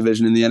Atlantic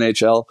Division in the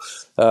NHL.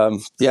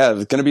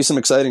 There's going to be some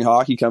exciting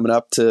hockey coming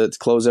up to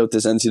close out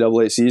this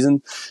NCAA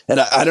season. And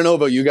I don't know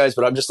about you guys,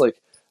 but I'm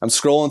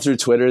scrolling through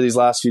Twitter these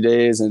last few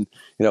days, and,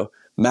 you know,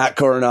 Matt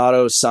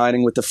Coronado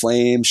signing with the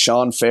Flames,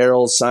 Sean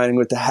Farrell signing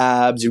with the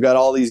Habs. You've got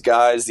all these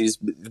guys, these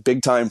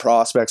big-time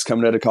prospects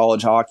coming out of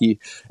college hockey,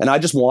 and I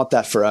just want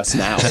that for us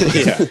now.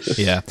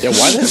 Yeah.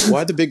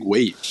 Why the big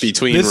wait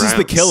between This rounds? is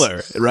the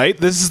killer, right?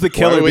 This is the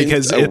killer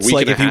because it's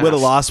like if he would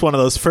have lost one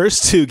of those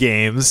first 2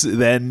 games,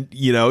 then,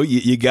 you know,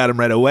 you got him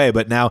right away.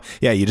 But now,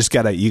 you just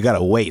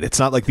gotta wait. It's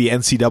not like the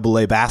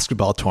NCAA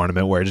basketball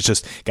tournament where it's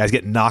just guys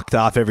get knocked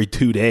off every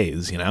 2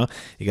 days, you know?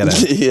 You got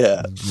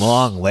a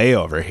long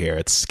layover here.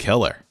 It's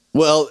killer.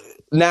 Well,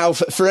 now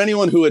for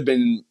anyone who had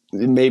been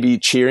maybe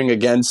cheering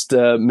against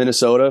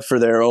Minnesota for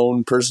their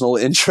own personal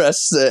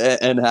interests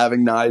and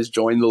having Knies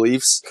join the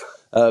Leafs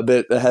a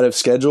bit ahead of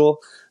schedule.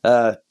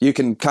 You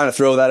can kind of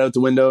throw that out the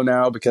window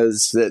now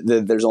because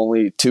there's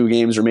only 2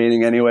 games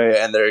remaining anyway,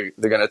 and they're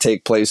going to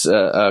take place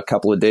a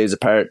couple of days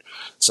apart.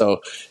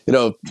 So,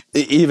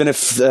 even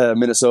if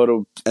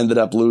Minnesota ended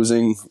up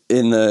losing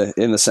in the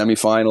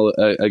semifinal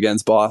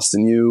against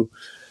Boston,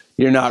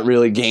 you're not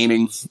really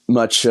gaining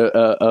much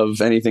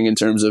of anything in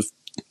terms of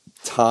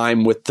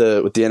time with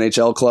the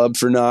NHL club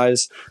for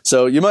Knies.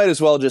 So you might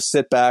as well just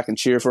sit back and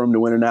cheer for him to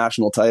win a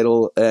national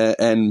title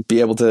and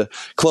be able to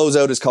close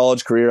out his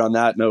college career on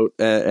that note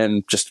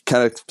and just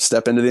kind of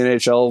step into the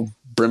NHL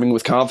brimming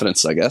with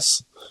confidence, I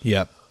guess.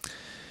 Yep.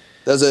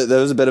 That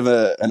was a bit of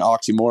an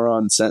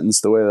oxymoron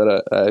sentence, the way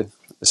that I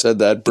said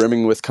that,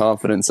 brimming with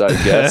confidence, I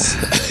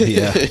guess.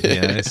 yeah,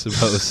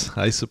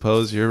 I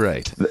suppose you're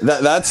right.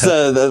 That's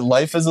the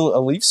life as a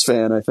Leafs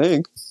fan, I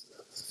think.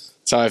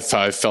 That's how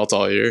I've felt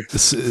all year.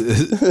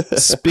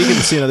 Speaking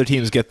of seeing other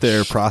teams get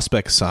their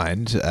prospects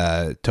signed,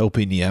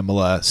 Topi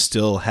Niemela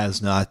still has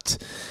not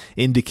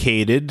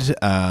indicated,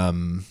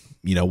 what's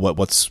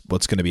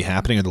going to be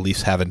happening, or the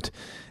Leafs haven't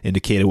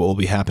indicated what will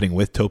be happening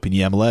with Topi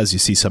Niemela. As you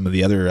see some of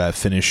the other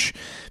Finnish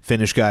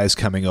guys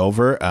coming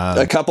over,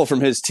 a couple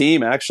from his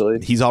team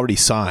actually. He's already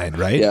signed,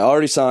 right? Yeah,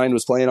 already signed.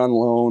 Was playing on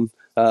loan.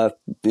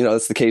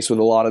 That's the case with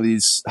a lot of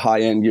these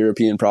high-end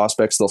European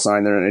prospects. They'll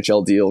sign their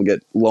NHL deal,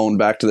 get loaned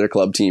back to their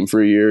club team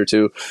for a year or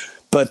two.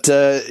 But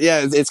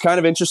it's kind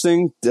of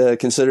interesting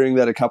considering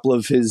that a couple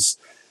of his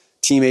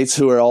teammates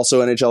who are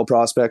also NHL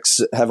prospects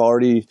have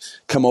already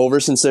come over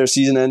since their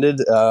season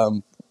ended.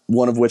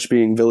 One of which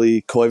being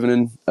Ville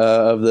Koivunen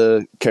of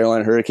the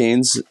Carolina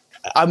Hurricanes.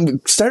 I'm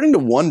starting to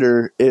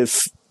wonder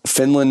if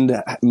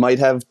Finland might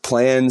have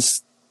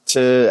plans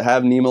to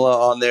have Niemela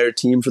on their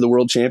team for the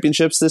World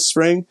Championships this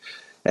spring.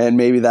 And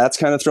maybe that's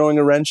kind of throwing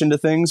a wrench into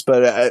things,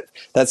 but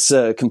that's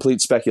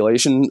complete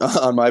speculation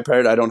on my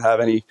part. I don't have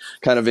any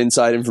kind of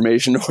inside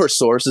information or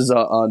sources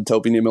on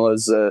Topi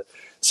Niemela's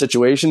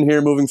situation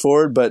here moving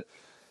forward, but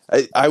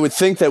I would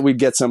think that we'd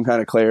get some kind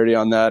of clarity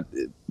on that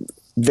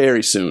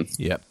very soon.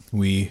 Yep,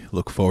 we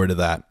look forward to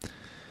that.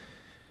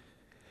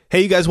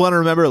 Hey, you guys want to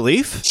remember a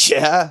Leaf?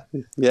 Yeah,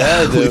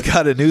 I do. We've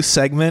got a new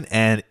segment,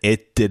 and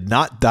it did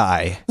not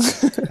die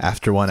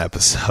after one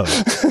episode.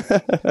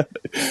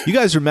 You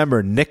guys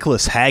remember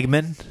Nicholas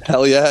Hagman?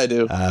 Hell yeah, I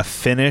do.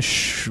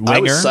 Finnish winger. I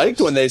was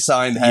psyched when they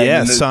signed Hagman.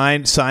 Yeah,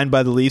 signed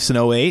by the Leafs in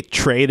 2008,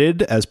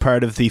 traded as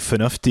part of the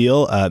Phaneuf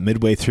deal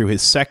midway through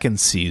his second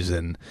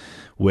season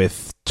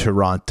with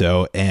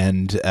Toronto,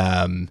 and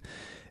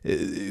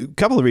a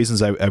couple of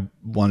reasons I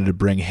wanted to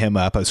bring him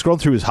up. I was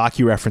scrolling through his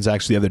hockey reference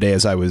actually the other day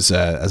as I was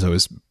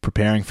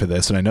preparing for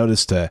this, and I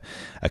noticed a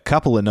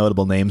couple of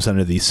notable names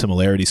under the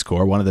similarity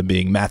score. One of them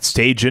being Matt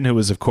Stajan, who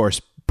was of course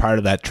part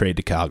of that trade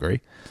to Calgary,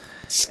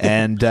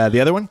 and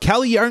the other one,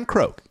 Calle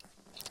Järnkrok.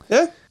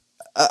 Yeah.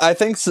 I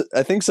think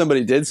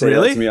somebody did say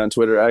that to me on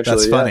Twitter. Actually,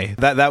 that's funny.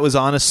 That was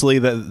honestly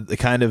the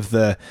kind of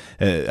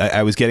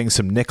I was getting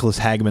some Nicholas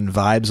Hagman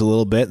vibes a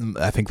little bit, and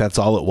I think that's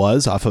all it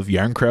was off of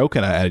Järnkrok,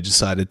 and I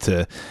decided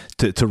to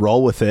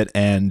roll with it.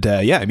 And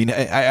I mean,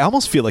 I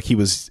almost feel like he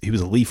was a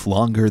Leaf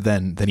longer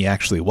than he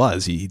actually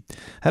was. He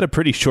had a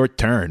pretty short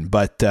turn,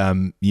 but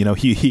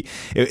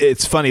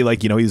it's funny.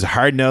 Like, he was a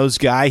hard nosed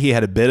guy. He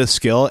had a bit of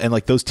skill, and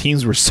like those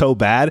teams were so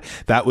bad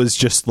that was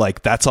just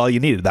like that's all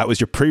you needed. That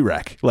was your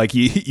prereq. Like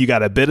you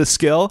got a bit of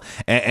skill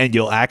and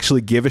you'll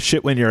actually give a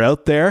shit when you're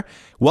out there.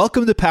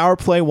 Welcome to Power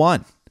Play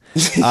 1.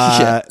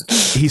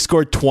 He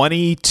scored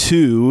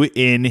 22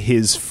 in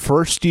his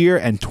first year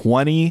and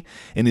 20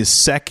 in his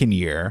second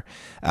year.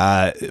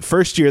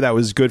 First year, that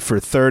was good for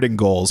third in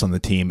goals on the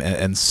team,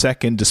 and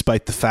second,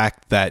 despite the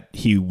fact that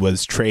he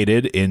was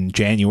traded in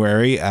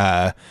January,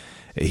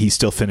 he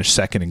still finished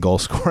second in goal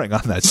scoring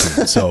on that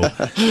team. So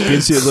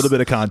gives you a little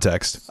bit of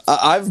context.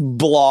 I've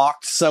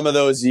blocked some of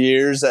those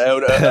years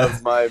out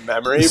of my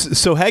memory.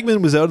 So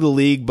Hagman was out of the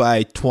league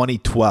by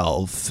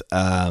 2012,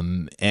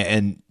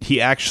 and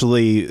he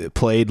actually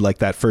played like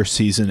that first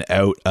season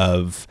out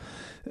of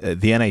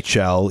the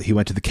NHL. He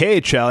went to the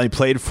KHL and he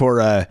played for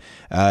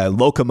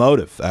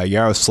Lokomotiv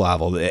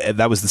Yaroslavl.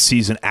 That was the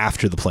season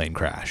after the plane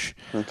crash.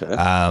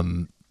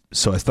 Okay.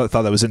 So I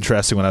thought that was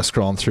interesting when I was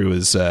scrolling through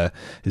his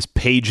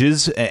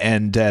pages,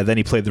 and then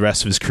he played the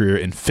rest of his career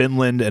in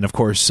Finland, and of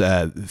course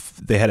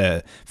they had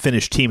a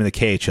Finnish team in the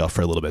KHL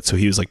for a little bit, so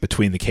he was like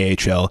between the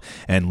KHL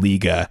and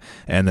Liga,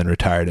 and then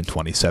retired in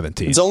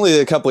 2017. It's only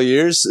a couple of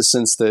years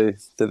since they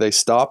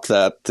stopped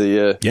that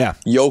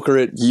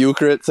Jokerit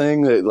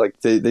thing. Like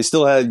they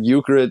still had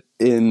Jokerit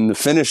in the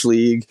Finnish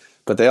league,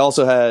 but they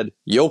also had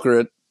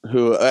Jokerit,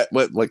 who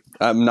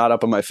I'm not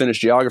up on my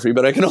Finnish geography,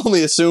 but I can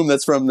only assume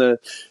that's from the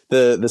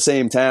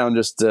same town,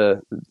 just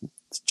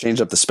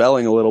change up the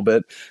spelling a little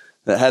bit,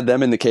 that had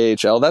them in the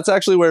KHL. That's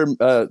actually where,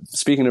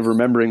 speaking of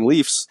remembering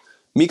Leafs,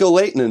 Mikko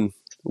Lehtinen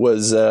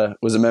was a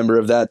member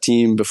of that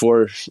team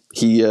before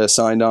he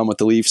signed on with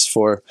the Leafs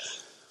for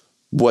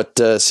what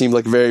seemed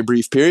like a very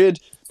brief period.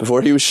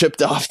 before he was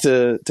shipped off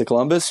to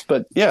Columbus.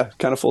 But yeah,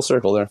 kind of full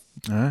circle there.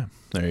 All right,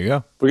 there you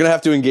go. We're going to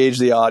have to engage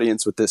the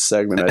audience with this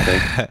segment, I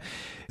think.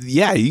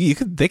 Yeah,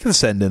 they can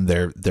send in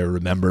their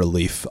Remember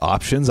Leaf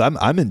options.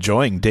 I'm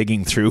enjoying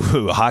digging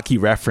through Hockey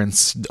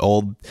Reference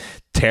old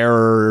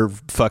terror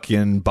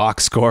fucking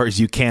box scores.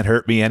 You can't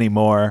hurt me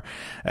anymore.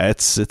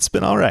 It's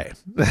been all right.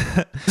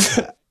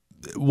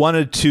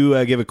 Wanted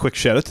to give a quick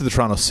shout out to the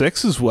Toronto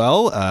Six as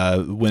well,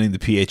 winning the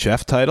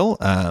PHF title.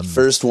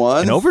 First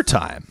one in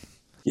overtime.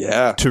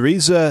 Yeah,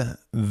 Teresa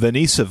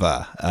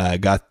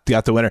Vanisova got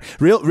the winner.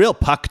 Real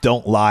puck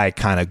don't lie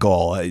kind of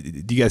goal.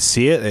 Do you guys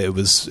see it? It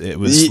was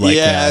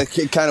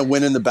like kind of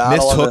winning the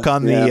battle. Missed hook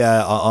on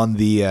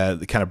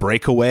the kind of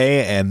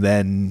breakaway, and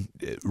then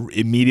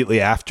immediately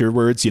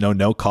afterwards,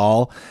 no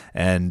call,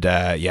 and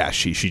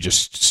she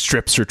just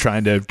strips her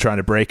trying to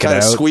break kind it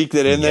out. Kind of squeaked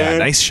it in there.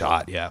 Nice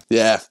shot.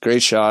 Yeah,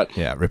 great shot.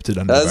 Yeah, ripped it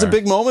under. That's a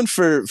big moment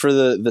for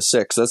the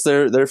Six. That's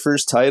their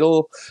first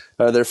title.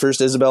 Their first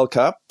Isabel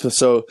Cup.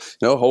 So,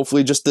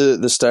 hopefully just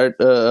the start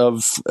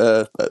of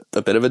a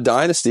bit of a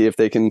dynasty if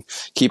they can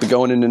keep it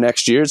going into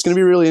next year. It's going to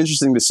be really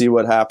interesting to see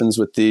what happens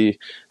with the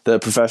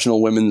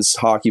professional women's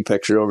hockey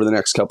picture over the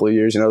next couple of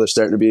years. There's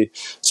starting to be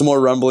some more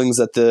rumblings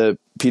that the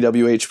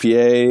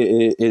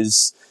PWHPA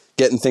is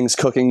getting things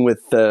cooking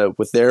with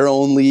their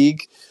own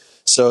league.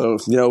 So,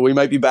 we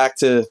might be back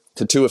to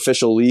 2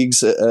 official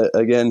leagues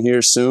again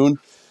here soon.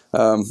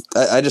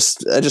 I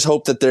just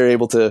hope that they're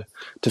able to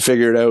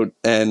figure it out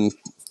and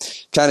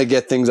kind of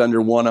get things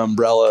under one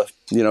umbrella,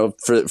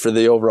 for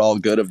the overall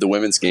good of the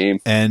women's game.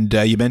 And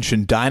you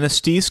mentioned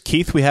dynasties.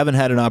 Keith, we haven't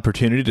had an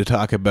opportunity to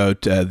talk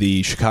about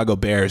the Chicago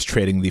Bears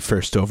trading the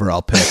first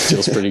overall pick.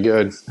 Feels pretty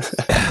good.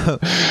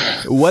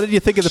 What did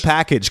you think of the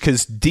package?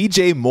 Because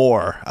DJ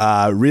Moore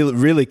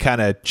really kind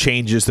of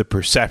changes the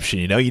perception.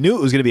 You knew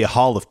it was going to be a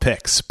haul of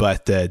picks,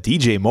 but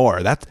DJ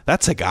Moore,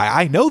 that's a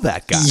guy. I know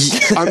that guy.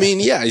 I mean,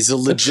 yeah, he's a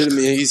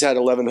legitimate. He's had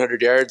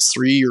 1,100 yards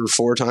 3 or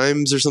 4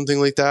 times or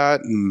something like that,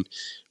 and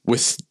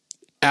with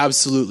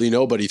absolutely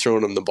nobody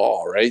throwing him the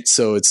ball, right?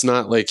 So it's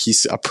not like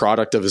he's a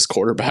product of his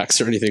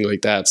quarterbacks or anything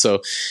like that.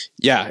 So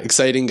yeah,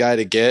 exciting guy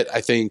to get.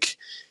 I think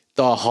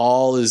the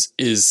haul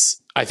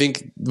is I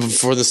think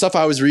for the stuff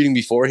I was reading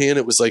beforehand,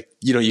 it was like,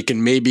 you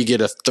can maybe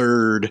get a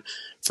third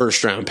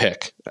first round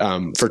pick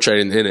for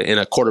trading in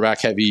a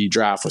quarterback heavy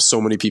draft with so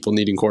many people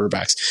needing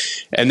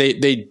quarterbacks. And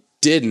they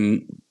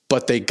didn't,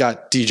 but they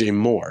got DJ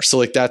Moore.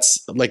 So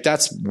that's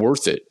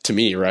worth it to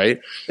me, right?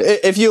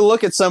 If you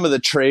look at some of the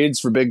trades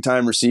for big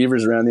time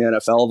receivers around the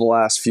NFL the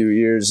last few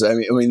years, I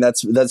mean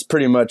that's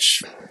pretty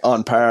much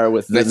on par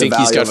with I think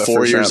he's got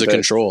 4 years of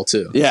control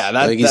too. Yeah,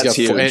 that's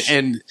huge.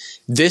 And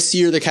this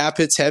year the cap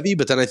hit's heavy,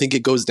 but then I think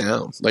it goes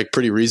down like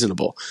pretty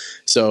reasonable.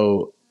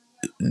 So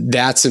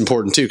that's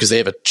important too, because they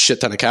have a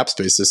shit ton of cap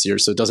space this year.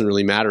 So it doesn't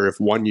really matter if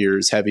 1 year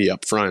is heavy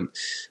up front.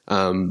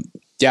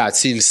 Yeah, it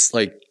seems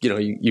like,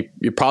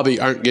 you probably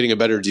aren't getting a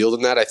better deal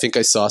than that. I think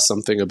I saw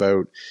something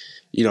about,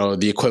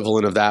 the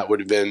equivalent of that would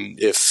have been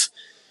if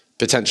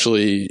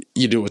potentially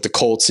you do it with the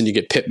Colts and you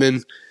get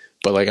Pittman.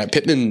 But like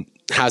Pittman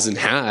hasn't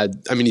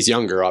had, I mean, he's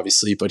younger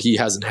obviously, but he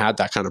hasn't had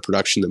that kind of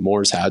production that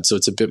Moore's had. So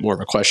it's a bit more of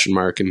a question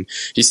mark, and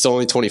he's still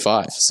only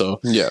 25.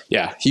 So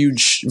yeah,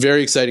 huge,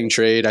 very exciting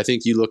trade. I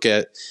think you look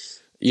at,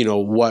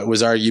 what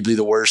was arguably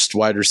the worst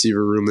wide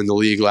receiver room in the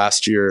league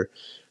last year,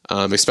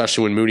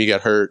 especially when Mooney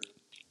got hurt,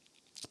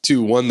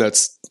 to one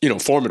that's,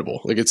 formidable.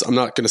 Like I'm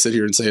not going to sit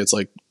here and say it's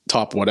like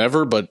top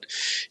whatever, but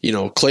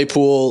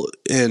Claypool,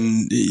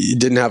 and he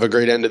didn't have a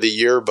great end of the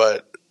year,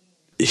 but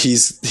he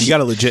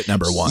got a legit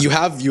number one. You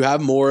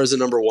have Moore as a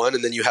number one,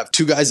 and then you have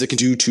 2 guys that can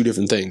do 2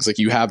 different things. Like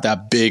you have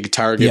that big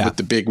target with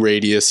the big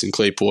radius in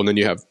Claypool, and then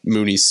you have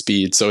Mooney's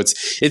speed. So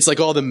it's like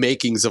all the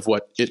makings of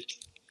what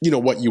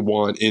what you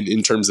want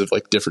in terms of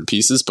like different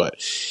pieces. But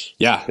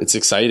yeah, it's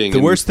exciting. The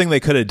worst thing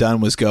they could have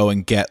done was go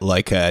and get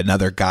like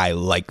another guy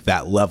like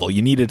that level.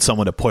 You needed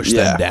someone to push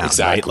them down,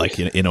 exactly. Right?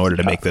 Like in order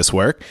to make this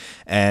work.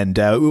 And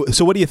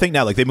so what do you think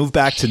now? Like they move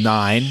back to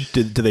 9.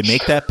 Do they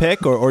make that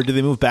pick or do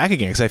they move back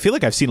again? Because I feel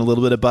like I've seen a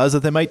little bit of buzz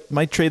that they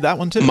might trade that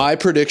one too. My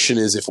prediction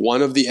is if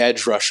one of the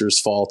edge rushers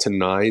fall to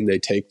 9, they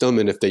take them.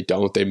 And if they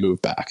don't, they move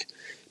back.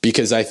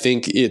 Because I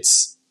think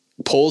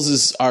Poles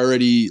is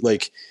already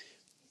like,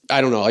 I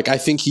don't know. Like I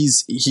think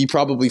he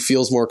probably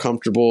feels more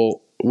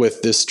comfortable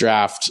with this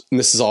draft. And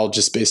this is all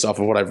just based off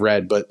of what I've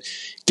read, but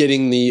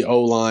getting the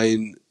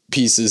O-line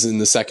pieces in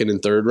the 2nd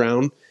and 3rd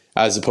round,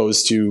 as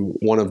opposed to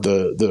one of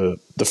the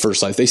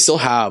first lines. They still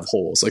have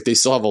holes. Like they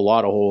still have a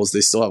lot of holes.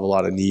 They still have a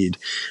lot of need.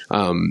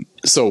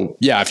 So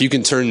yeah, if you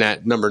can turn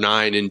that number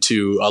 9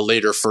 into a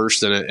later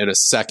first and a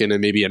second and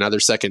maybe another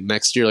second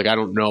next year, like I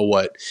don't know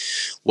what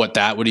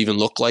that would even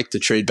look like to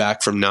trade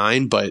back from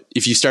 9. But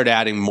if you start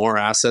adding more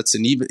assets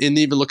and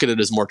even look at it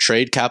as more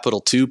trade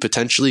capital too,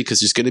 potentially, because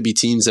there's going to be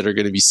teams that are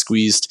going to be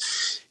squeezed,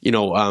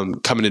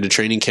 coming into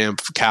training camp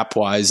cap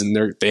wise, and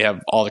they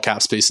have all the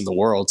cap space in the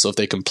world. So if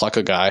they can pluck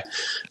a guy,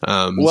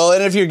 well,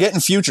 and if you're getting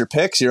future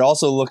picks, you're also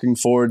also looking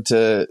forward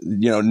to,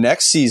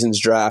 next season's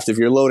draft. If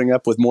you're loading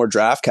up with more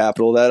draft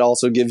capital, that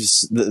also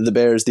gives the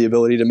Bears the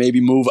ability to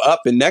maybe move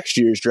up in next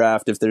year's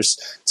draft if there's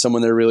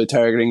someone they're really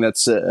targeting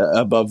that's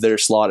above their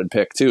slotted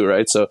pick too,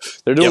 right? So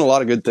they're doing a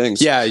lot of good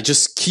things. Yeah,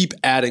 just keep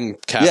adding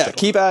capital. Yeah,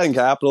 keep adding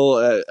capital.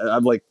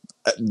 I'm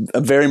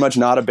very much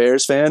not a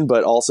Bears fan,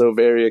 but also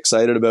very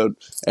excited about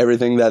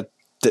everything that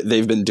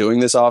they've been doing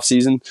this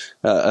offseason,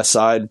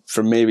 aside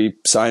from maybe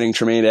signing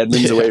Tremaine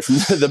Edmonds away from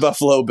the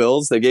Buffalo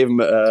Bills. They gave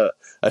him a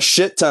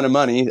shit ton of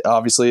money,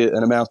 obviously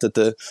an amount that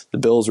the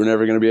Bills were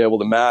never going to be able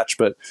to match,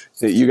 but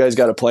you guys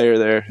got a player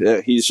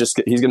there. He's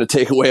going to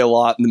take away a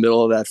lot in the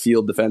middle of that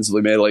field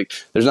defensively, man. Like,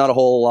 there's not a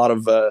whole lot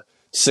of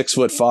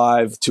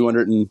 6'5",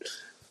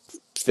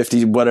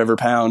 250 whatever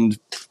pound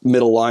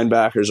middle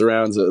linebackers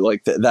around. So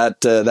like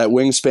that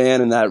wingspan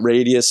and that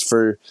radius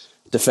for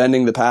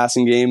defending the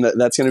passing game,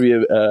 that's going to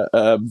be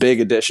a big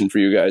addition for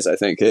you guys, I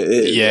think.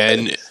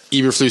 And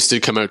Eberflus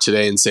did come out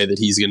today and say that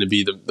he's going to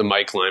be the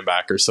Mike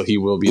linebacker, so he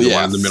will be the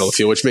one in the middle of the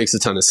field, which makes a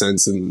ton of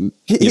sense. And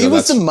he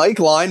was the Mike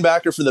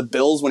linebacker for the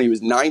Bills when he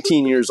was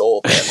 19 years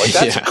old, man. Like,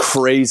 that's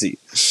crazy.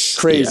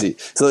 Yeah.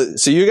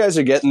 So you guys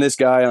are getting this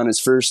guy on his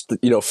first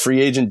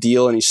free agent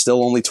deal, and he's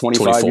still only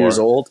 25 years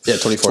old. Yeah,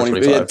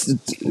 25.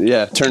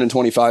 Yeah, turning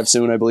 25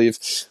 soon, I believe.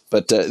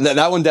 But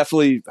that one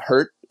definitely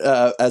hurt.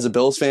 As a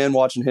Bills fan,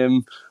 watching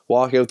him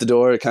walk out the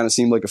door, it kind of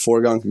seemed like a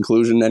foregone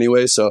conclusion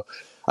anyway. So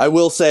I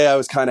will say I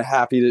was kind of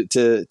happy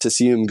to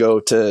see him go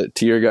to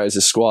your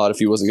guys' squad if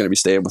he wasn't going to be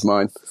staying with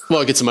mine.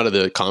 Well, it gets him out of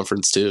the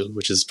conference too,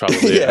 which is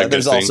probably a good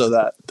there's thing. Also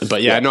that.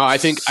 But no, I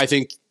think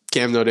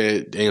Cam, though,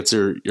 to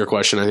answer your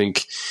question, I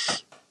think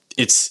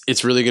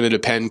it's really going to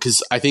depend,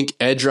 because I think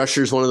edge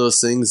rusher is one of those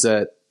things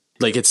that,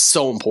 like, it's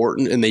so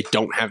important, and they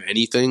don't have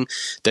anything,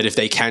 that if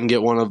they can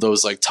get one of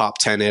those like top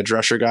 10 edge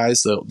rusher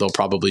guys, they'll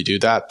probably do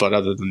that. But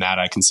other than that,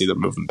 I can see them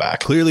moving back.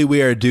 Clearly,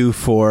 we are due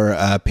for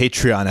a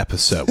Patreon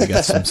episode. We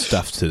got some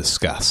stuff to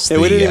discuss. Hey,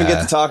 we didn't even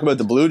get to talk about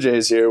the Blue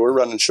Jays here. We're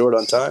running short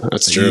on time.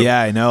 That's true. Yeah,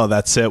 I know.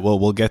 That's it. Well,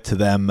 we'll get to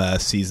them.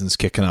 Season's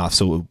kicking off,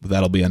 so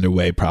that'll be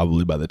underway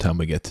probably by the time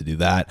we get to do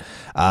that.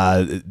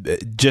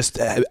 Just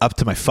up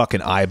to my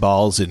fucking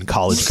eyeballs in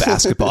college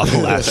basketball the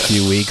last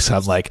few weeks.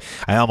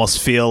 I almost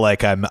feel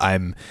like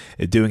I'm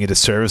doing a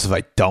disservice if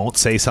I don't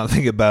say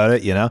something about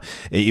it,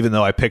 even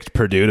though I picked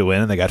Purdue to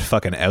win and they got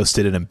fucking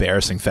ousted in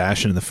embarrassing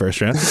fashion in the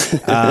first round.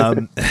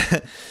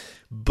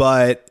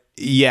 But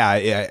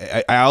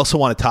yeah, I also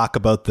want to talk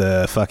about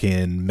the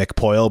fucking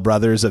McPoyle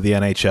brothers of the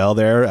NHL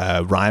there,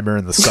 Reimer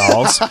and the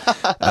Sauls.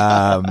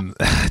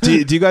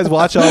 Do you guys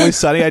watch Always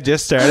Sunny? I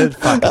just started.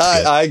 Fuck,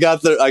 I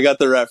got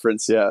the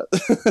reference. Yeah.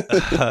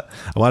 I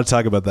want to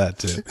talk about that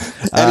too.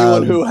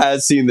 Anyone who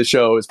has seen the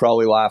show is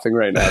probably laughing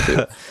right now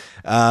too.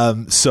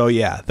 So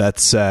yeah,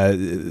 that's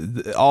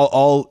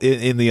all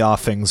in the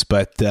offings,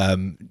 but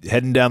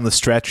heading down the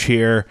stretch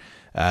here.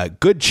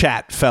 Good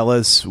chat,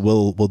 fellas.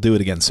 We'll do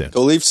it again soon.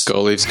 Go Leafs.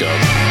 Go Leafs, go.